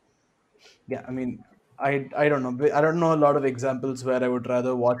 Yeah, I mean, I don't know. I don't know a lot of examples where I would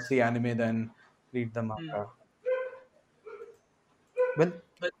rather watch the anime than read the Hmm. manga. Well,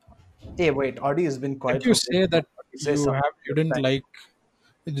 But hey, wait, Audi has been Didn't quiet you for say that say something you this didn't time. like?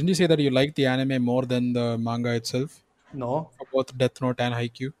 Didn't you say that you like the anime more than the manga itself No, for both Death Note and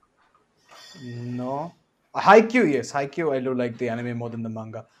Haikyuu? no. Haikyuu, yes, Haikyuu. I do like the anime more than the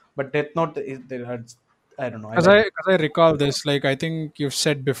manga, but Death Note is there. I don't know. I like. Because I recall this, like I think you've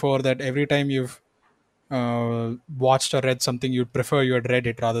said before that every time you've watched or read something, you'd prefer you had read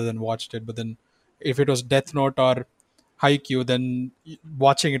it rather than watched it. But then, if it was Death Note or Haikyuu, then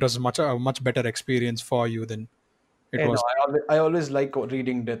watching it was a much better experience for you than it Eh, no, was. I always like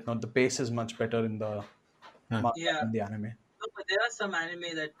reading Death Note. The pace is much better in the Huh. manga Yeah. than the anime. No, but there are some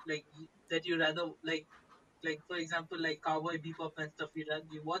anime that that you rather like for example like Cowboy Bebop and stuff.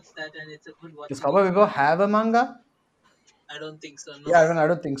 You watch that and it's a good Does watching Cowboy Bebop experience. have a manga? I don't think so. No. Yeah, I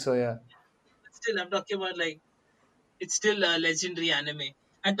don't think so. Yeah. But still, I'm talking about like it's still a legendary anime.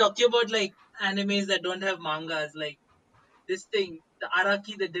 I'm talking about like animes that don't have mangas. Like this thing, the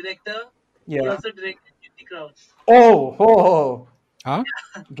Araki, the director, he Yeah. also directed Guilty Crown. Oh. Huh?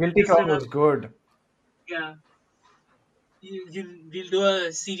 Guilty Just Crown remember, was good. yeah. We'll do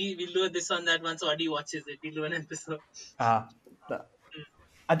a series. We'll do a this on that once Audi watches it. We'll do an episode. Ah, the-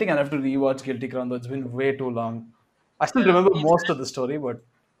 I think I'll have to rewatch Guilty Crown, though it's been way too long. I still Yeah, remember most of the story, but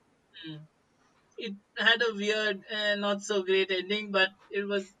it had a weird and not so great ending, but eh, it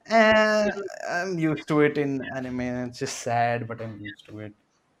was I'm used to it in anime. It's just sad, but I'm used to it.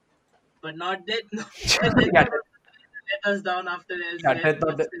 but not Death Note. Death Yeah, Note let us down after yeah, Elsewhere, Death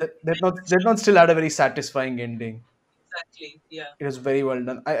but Note, still Death Note still had a very satisfying ending. exactly yeah. It was very well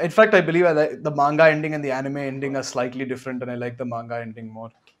done. In fact, I believe I like the manga ending and the anime ending are slightly different, and I like the manga ending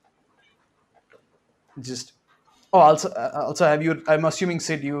more. Just also, have you? I'm assuming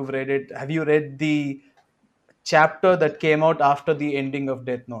Sid, you've read it. Have you read the chapter that came out after the ending of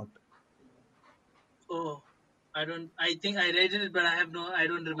Death Note? Oh, I don't. I think I read it, but I have no. I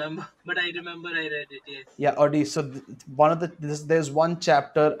don't remember. But I remember I read it. Yes. Yeah, Audi. So there's one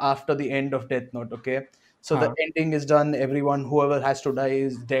chapter after the end of Death Note. Okay, so the Huh. ending is done. Everyone, whoever has to die,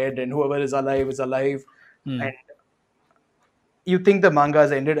 is dead, and whoever is alive is alive. Hmm. And you think the manga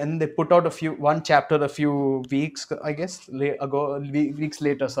has ended, and they put out one chapter a few weeks, I guess, weeks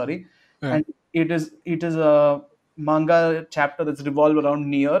later. Sorry, Yeah. and it is a manga chapter that's revolved around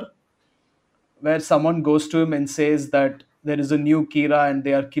Nier, where someone goes to him and says that there is a new Kira and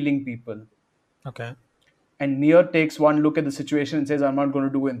they are killing people. Okay. And Nier takes one look at the situation and says, "I'm not going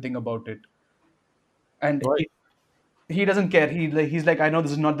to do anything about it." And Right. he doesn't care. He's like, "I know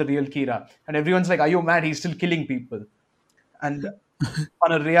this is not the real Kira," and everyone's like, "Are you mad? He's still killing people." And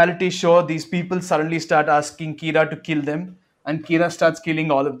on a reality show, these people suddenly start asking Kira to kill them, and Kira starts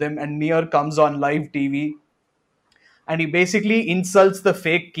killing all of them. And Nier comes on live TV, and he basically insults the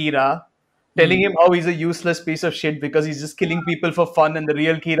fake Kira, telling Hmm. him how he's a useless piece of shit because he's just killing people for fun, and the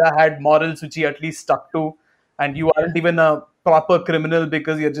real Kira had morals which he at least stuck to, and you aren't even a proper criminal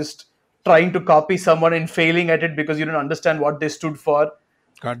because you're just trying to copy someone and failing at it because you don't understand what they stood for.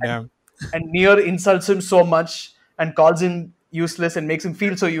 God And, damn. and Nier insults him so much and calls him useless and makes him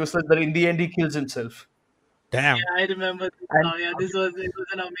feel so useless that in the end he kills himself. Damn. Yeah, I remember this And now. Yeah, this was it was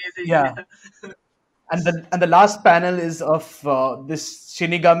an amazing. yeah, and the last panel is of this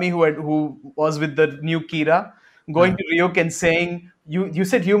Shinigami who was with the new Kira going Huh. to Ryuk and saying, "You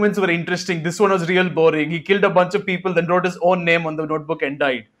said humans were interesting. This one was real boring. He killed a bunch of people, then wrote his own name on the notebook and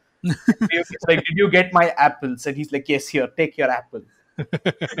died." And Ryuk is like, "Did you get my apples?" And he's like, "Yes, here, take your apple."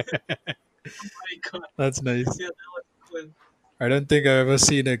 Oh my god. That's nice. Yeah, that was cool. I don't think I've ever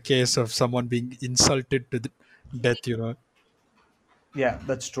seen a case of someone being insulted to death, you know. Yeah,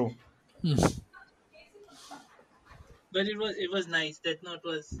 that's true. But it was nice. Death Note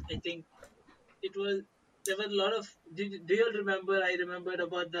was. I think it was. There were a lot of. Do you all remember? I remembered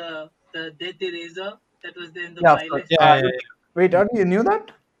about the Death Eraser that was there in the Yeah, of course. pilot. Yeah, yeah, Wait, Arnie, you knew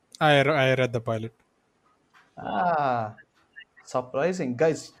that? I read the pilot. Wow. Ah, surprising,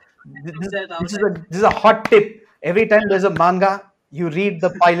 guys. Took that out. This is a hot tip. Every time there's a manga, you read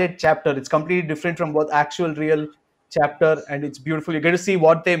the pilot chapter. It's completely different from what actual real chapter, and it's beautiful. You get to see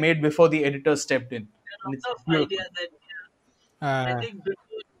what they made before the editor stepped in, There are and it's lots of beautiful. ideas that I Uh, think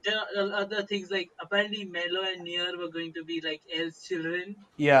before, there are other things like apparently Mello and Nier were going to be like L's children,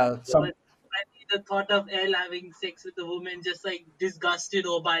 Yeah, but apparently the thought of L having sex with a woman just like disgusted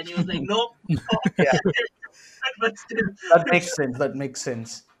Oba, and he was like, "Nope." yeah, But still, that makes sense. That makes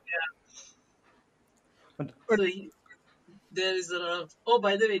sense. yeah. But So there is a lot of. Oh,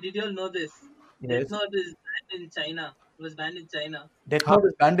 by the way, did you all know this? Death yes, Note is banned in China. It was banned in China. Death huh? Note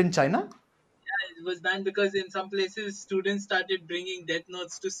is banned in China. Yeah, it was banned because in some places students started bringing Death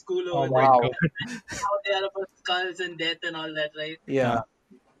Notes to school Oh over my there. Wow. god. How they are about skulls and death and all that, right? Yeah,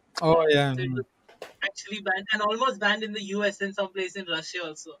 Uh, oh yeah. So it was actually banned and almost banned in the US and some place in Russia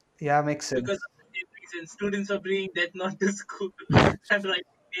also yeah, makes because sense. of the same reason. Students were bringing Death Note to school and writing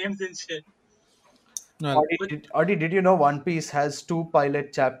names and shit. Well, But Audie, did you know One Piece has two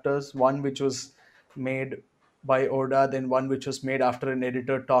pilot chapters? One which was made by Oda, then one which was made after an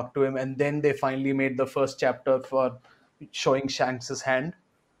editor talked to him, and then they finally made the first chapter for showing Shanks's hand,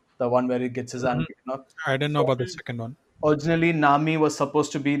 the one where he gets his hand mhm. taken off. I didn't know So about the second one. originally Nami was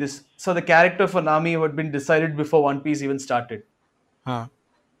supposed to be this. So the character for Nami had been decided before One Piece even started, Huh.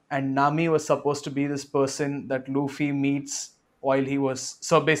 and Nami was supposed to be this person that Luffy meets while he was.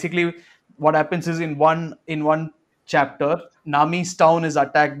 So basically, what happens is in one chapter, Nami's town is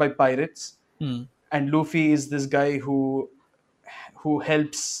attacked by pirates, Hmm. and Luffy is this guy who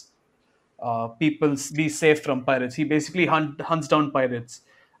helps people be safe from pirates. He basically hunts down pirates.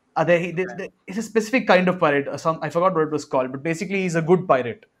 It's a specific kind of pirate. I forgot what it was called, but basically he's a good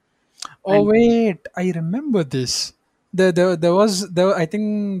pirate. Oh And wait, I remember this. There I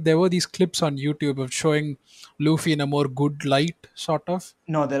think there were these clips on YouTube of showing Luffy in a more good light, sort of.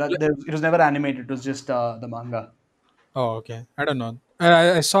 no, it was never animated. It was just the manga. Oh, okay. I don't know.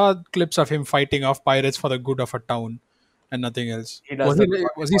 I saw clips of him fighting off pirates for the good of a town, and nothing else. He does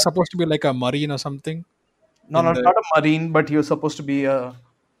that. Was he supposed to be like a marine or something? No, In no, the not a marine, but he was supposed to be a.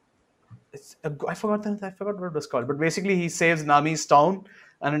 I forgot what it was called. But basically, he saves Nami's town,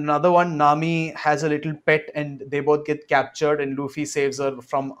 and in another one, Nami has a little pet, and they both get captured, and Luffy saves her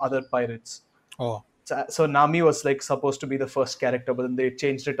from other pirates. oh, So Nami was like supposed to be the first character, but then they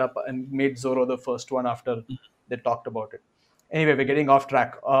changed it up and made Zoro the first one after they talked about it. Anyway, we're getting off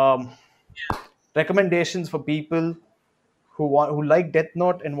track. Recommendations for people who like Death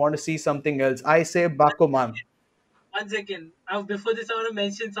Note and want to see something else. I say Bakuman. 1 second. Before this, I want to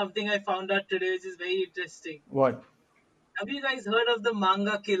mention something I found out today, which is very interesting. What? Have you guys heard of the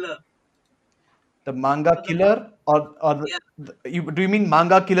manga killer? The manga Or the killer, or yeah, do you mean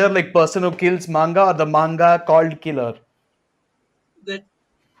manga killer like person who kills manga, or the manga called killer? that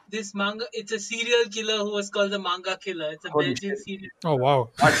this manga, it's a serial killer who was called the manga killer. It's a Holy Belgian shit! serial oh wow.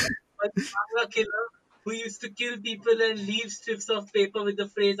 What? but the manga killer who used to kill people and leave strips of paper with the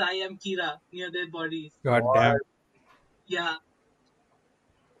phrase "I am Kira" near their bodies. God What? damn. Yeah,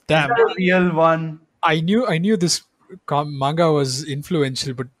 Is Damn. that a real one? I knew this manga was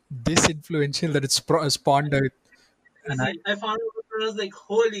influential, but this influential that it spawned a an crazy. I found out and I was like,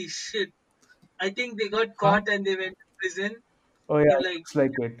 "Holy shit!" I think they got huh? caught and they went to prison. Oh yeah, In it like, looks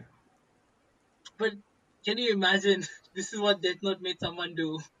like it. but can you imagine? This is what Death Note made someone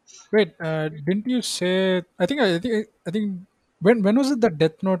do. Wait, didn't you say? I think when was it that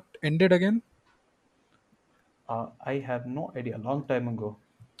Death Note ended again? I have no idea. Long time ago.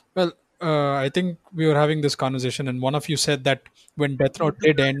 Well, I think we were having this conversation, and one of you said that when Death In Note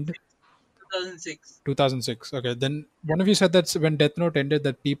did end, 2006. 2006. Okay, then one of you said that when Death Note ended,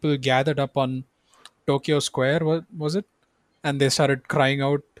 that people gathered up on Tokyo Square. Was it? And they started crying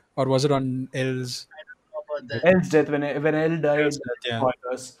out, or was it on L's? I don't know about that. L's death when L L's died. death, yeah.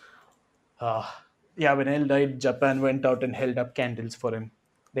 Spoilers. Uh, yeah, when L died, Japan went out and held up candles for him.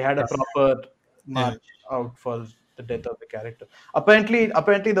 They had a Yes. proper Yeah. march out for the death of the character. Apparently,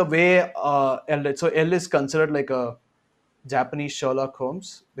 the way L died, so L is considered like a Japanese Sherlock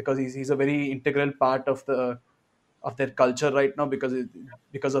Holmes because he's a very integral part of their culture right now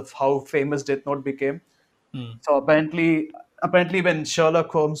because of how famous Death Note became. Hmm. So apparently, when Sherlock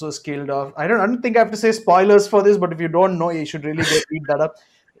Holmes was killed off, I don't think I have to say spoilers for this, but if you don't know, you should really go read that up.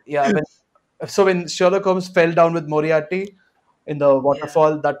 Yeah, when Sherlock Holmes fell down with Moriarty in the Yeah.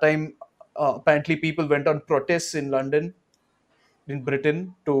 waterfall, that time apparently people went on protests in London, in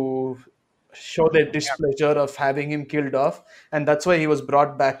Britain, to show their displeasure of having him killed off, and that's why he was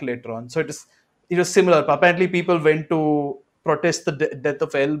brought back later on. So it was similar. Apparently, people went to protest the death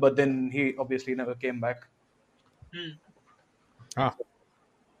of L, but then he obviously never came back. Hmm. Ah,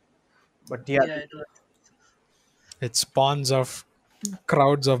 But yeah, Yeah, it was. it spawns of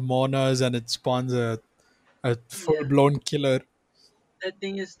crowds of mourners, and it spawns a full Yeah. blown killer. That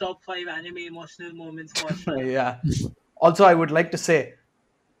thing is top 5 anime emotional moments for sure. yeah. Also, I would like to say,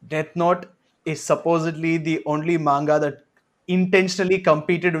 Death Note is supposedly the only manga that intentionally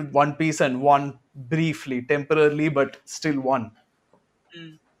competed with One Piece and won briefly, temporarily, but still won.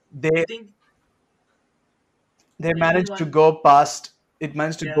 Hmm. I They think they I feel managed to one. go past it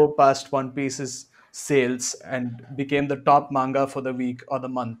managed to Yeah. go past One Piece's sales and became the top manga for the week or the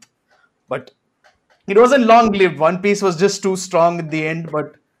month. But it wasn't long lived. One Piece was just too strong at the end,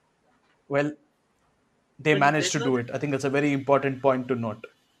 but well, they But managed Death to do Note, it. I think that's a very important point to note.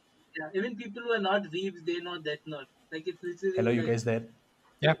 yeah, even people who are not weebs, they know Death Note. Like it's Hello, literally you like guys there?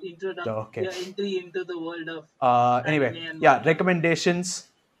 Yeah. introduction, Okay. yeah, entry into the world of anime Anyway, and yeah, manga.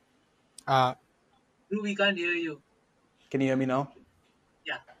 recommendations. Uh, Drew, we can't hear you. Can you hear me now?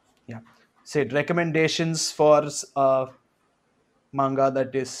 Yeah. Yeah. Said recommendations for manga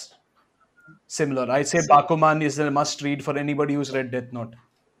that is similar. I say So Bakuman is a must read for anybody who's read Death Note.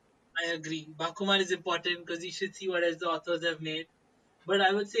 I agree. Bakuman is important because you should see what else the authors have made. But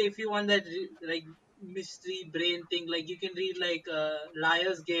I would say if you want that like mystery brain thing. Like you can read like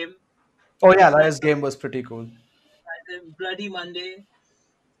Liar's Game. Oh yeah, It's like Liar's Game was pretty cool. Bloody Monday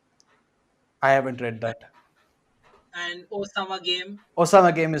I haven't read that. and Osama Game.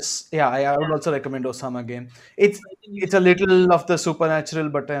 Osama Game is, yeah, I would Yeah, also recommend Osama Game. It's I think you it's should a read those. little of the supernatural,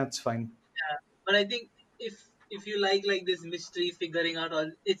 but it's fine. Yeah. But I think if you like this mystery figuring out all,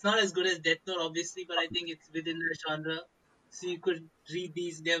 it's not as good as Death Note obviously, but I think it's within the genre. So you could read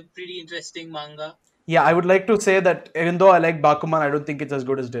these. They're pretty interesting manga. Yeah, I would like to say that even though I like Bakuman, I don't think it's as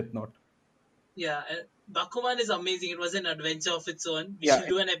good as Death Note. Yeah, Bakuman is amazing. It was an adventure of its own. We Yeah, should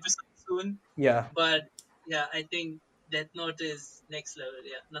do an episode soon. yeah, But yeah, I think Death Note is next level.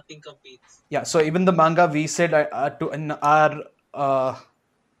 Yeah, nothing competes. yeah. So even the manga we said to uh,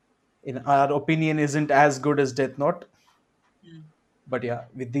 in our opinion isn't as good as Death Note. Mm. But yeah,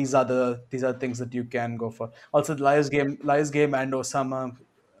 with these are things that you can go for. Also, the Liar's Game, and Osama.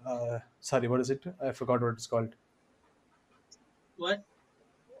 Sorry, what is it? I forgot what it's called. What?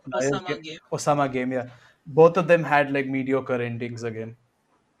 Liar's Osama Game, game. Osama Game. Yeah, both of them had like mediocre endings again.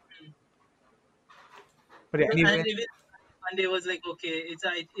 Mm. But yeah, And anyway, even one day was like, okay,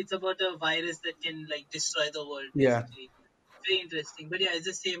 it's about a virus that can like destroy the world yeah, basically. Very interesting. But yeah, it's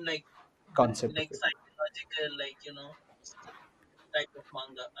the same concept of like it. psychological type of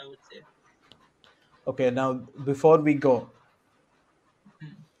manga. I would say. Okay, now before we go,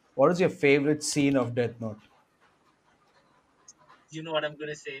 Hmm. what is your favorite scene of Death Note? You know what I'm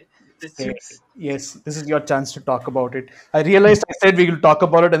gonna say? The Say, chips. yes, this is your chance to talk about it. I realized I said we will talk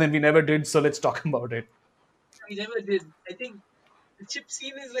about it and then we never did, so let's talk about it. We never did. I think the chip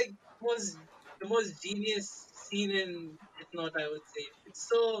scene is like the most genius scene in Death Note. I would say it's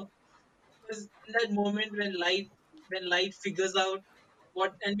so because in that moment when light figures out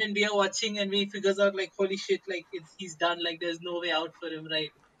what and when we are watching and we figures out like holy shit like he's done like there's no way out for him,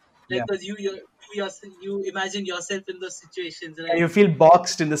 right? Like Yeah. because you imagine yourself in those situations, And right? you feel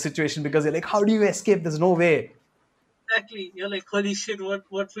boxed in the situation because you're like, how do you escape? There's no way. Exactly, you're like holy shit, what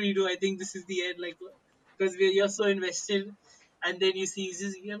will you do? I think this is the end, like because you're so invested. And then you see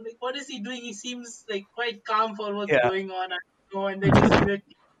you're like what is he doing? He seems like quite calm for what's Yeah. going on. I don't know. And then you see that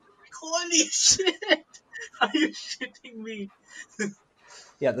like, holy shit, are you shitting me?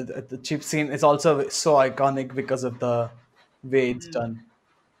 Yeah, the chip scene is also so iconic because of the way it's Mm, done.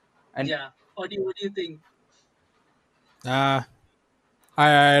 And yeah. What do you think? Uh,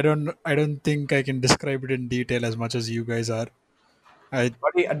 I don't think I can describe it in detail as much as you guys are. I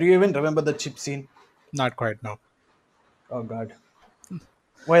do you even remember the chip scene? Not quite now. Oh, God.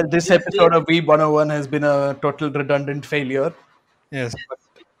 Well, this Just say episode of Weeb 101 has been a total redundant failure. Yes.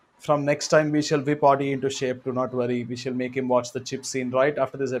 From next time, we shall whip Audie into shape. Do not worry. We shall make him watch the chip scene right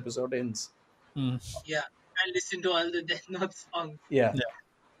after this episode ends. Mm. yeah. And listen to all the Death Note songs. Yeah. Yeah.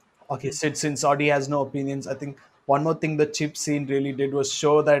 Okay, since Audie has no opinions, I think one more thing the chip scene really did was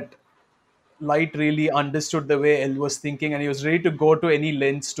show that Light really understood the way L was thinking, and he was ready to go to any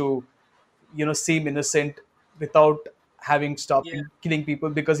lengths to, seem innocent without having stopped Yeah. killing people.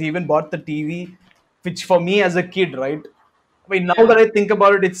 Because he even bought the TV, which for me as a kid, right? I mean, now that Yeah. I think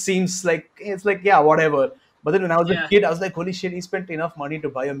about it, it seems like it's like yeah, whatever. But then when I was a Yeah. kid, I was like, holy shit, he spent enough money to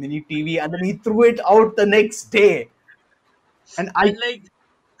buy a mini TV, and then he threw it out the next day, and I And like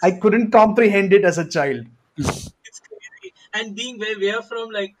I couldn't comprehend it as a child. it's crazy. And being where we are from,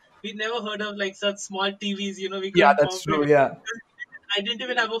 like we never heard of like such small TVs, we Yeah, couldn't that's true. comprehend. Yeah, I didn't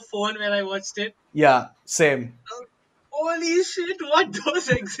even have a phone when I watched it. yeah, same. Holy shit, what does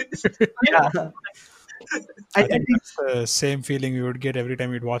exist? I Yeah, I I think think that's the same feeling we would get every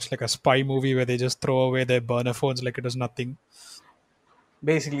time we'd watch like a spy movie where they just throw away their burner phones like it was nothing.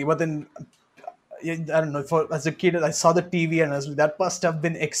 basically, but then yeah, I don't know. For as a kid, I saw the TV and I was like, that must have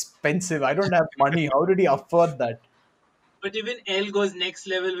been expensive. I don't have money. How did he afford that? But even L goes next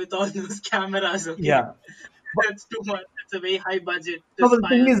level with all those cameras, okay? Yeah. But, That's too much. That's a very high budget to no, but the spy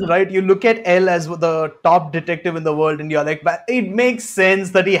thing on is, someone. right? You look at L as the top detective in the world, and you're like, but it makes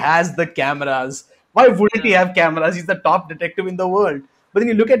sense that he has the cameras. Why wouldn't he Yeah, have cameras? He's the top detective in the world. But then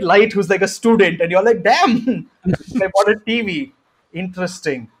you look at Light, who's like a student, and you're like, damn, I bought a TV.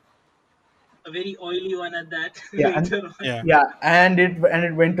 Interesting. a very oily one at that Yeah, and later on. Yeah. yeah, and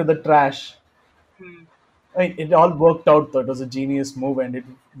it went to the trash. Hmm, I mean, it all worked out though. It was a genius move, and it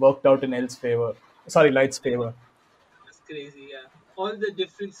worked out in L's favor. Sorry, Light's favor. that's crazy, yeah. All the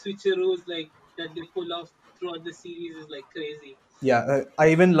different switcheroos like that they pull off throughout the series is like crazy. Yeah, I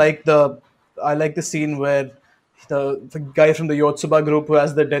even I like the scene where the guy from the Yotsuba group who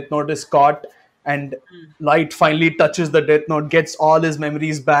has the Death Note is caught, and Hmm. Light finally touches the Death Note, gets all his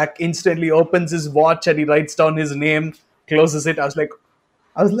memories back, instantly opens his watch, and he writes down his name, closes it. I was like,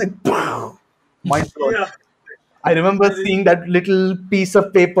 wow. Mind blown. Yeah. I remember That is seeing that little piece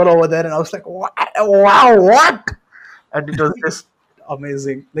of paper over there, and I was like, "What? Wow, what?" And it was just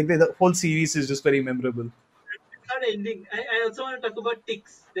amazing. Like the whole series is just very memorable. not ending. I also want to talk about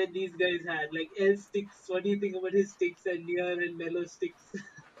ticks that these guys had. Like L sticks. What do you think about his sticks and Near and Mellow sticks?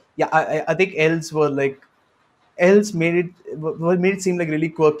 Yeah, I think Els were like Els made it seem like really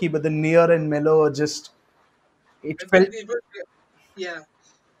quirky, but the Near and Mellow are just it But felt it was, yeah,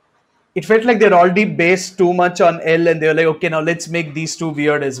 it felt like they're already based too much on L, and they were like, okay, now let's make these two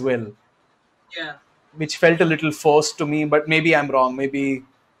weird as well, yeah. which felt a little forced to me. But maybe I'm wrong. Maybe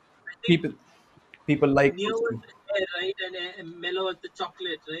I think people people like Near those was two. the hair, right? And Mellow was the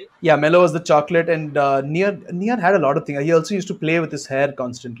chocolate, right? Yeah, Mellow was the chocolate, and Near had a lot of things. He also used to play with his hair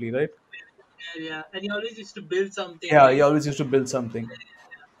constantly, right? Yeah, yeah. And he always used to build something, Yeah, he right? always used to build something.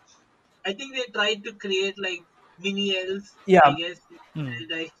 I think they tried to create like mini elves, I Yeah, guess. Hmm.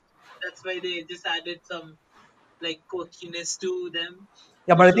 Like that's why they just added some like quirkiness to them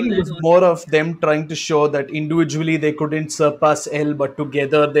yeah, to but I show think it that was oh, more of them trying to show that individually they couldn't surpass L, but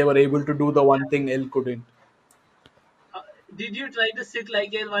together they were able to do the one thing L couldn't. uh, did you try to sit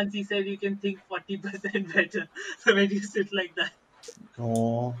like it once he said you can think 40% better? So when you sit like that,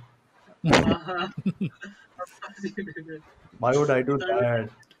 No, uh-huh. Of course you didn't. why would I You do thought it that?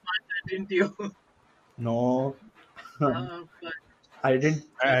 was smarter, didn't you? No, But I didn't.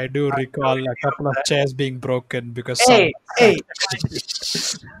 I do I recall a don't couple of chairs being broken because Hey, someone sat hey, next to me.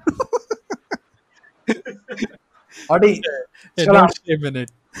 Audi, Hey, shut no up. shame in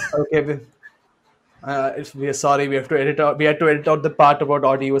it. Okay, if we are sorry, we have to edit out. We had to edit out the part about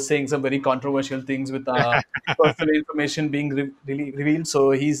Audi was saying some very controversial things with personal information being really revealed.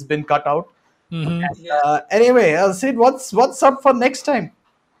 So he's been cut out. Hmm. yeah. Anyway, Sid, what's up for next time?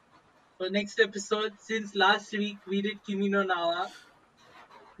 For next episode, since last week we did Kimi no Nawa,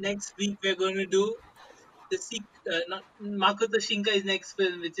 next week we're going to do not Makoto Shinkai next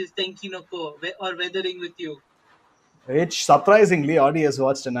film, which is Tenki no Ko or Weathering with You. Which surprisingly, Audi has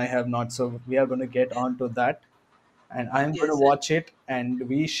watched and I have not. So we are going to get on to that, and I'm going to Yes, watch it, and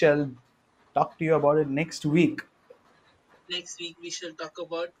we shall talk to you about it next week. next week we shall talk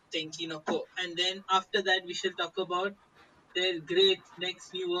about Tenki no Ko, and then after that we shall talk about their great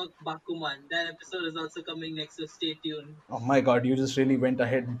next new work Bakuman. That episode is also coming next, so stay tuned. Oh my God, you just really went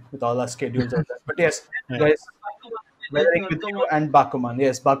ahead with all our schedules of that. But yes, Yeah. guys, Bakuman, Death weathering Note, with come you on. and Bakuman.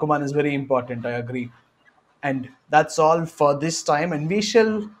 Yes, Bakuman is very important. I agree. And that's all for this time. And we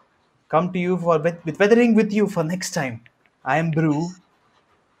shall come to you with weathering with you for next time. I am Brew. Yes,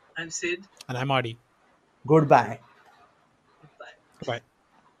 I'm Sid. And I'm Adi. Goodbye. Goodbye. Goodbye.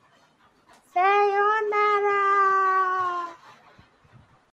 Sayonara.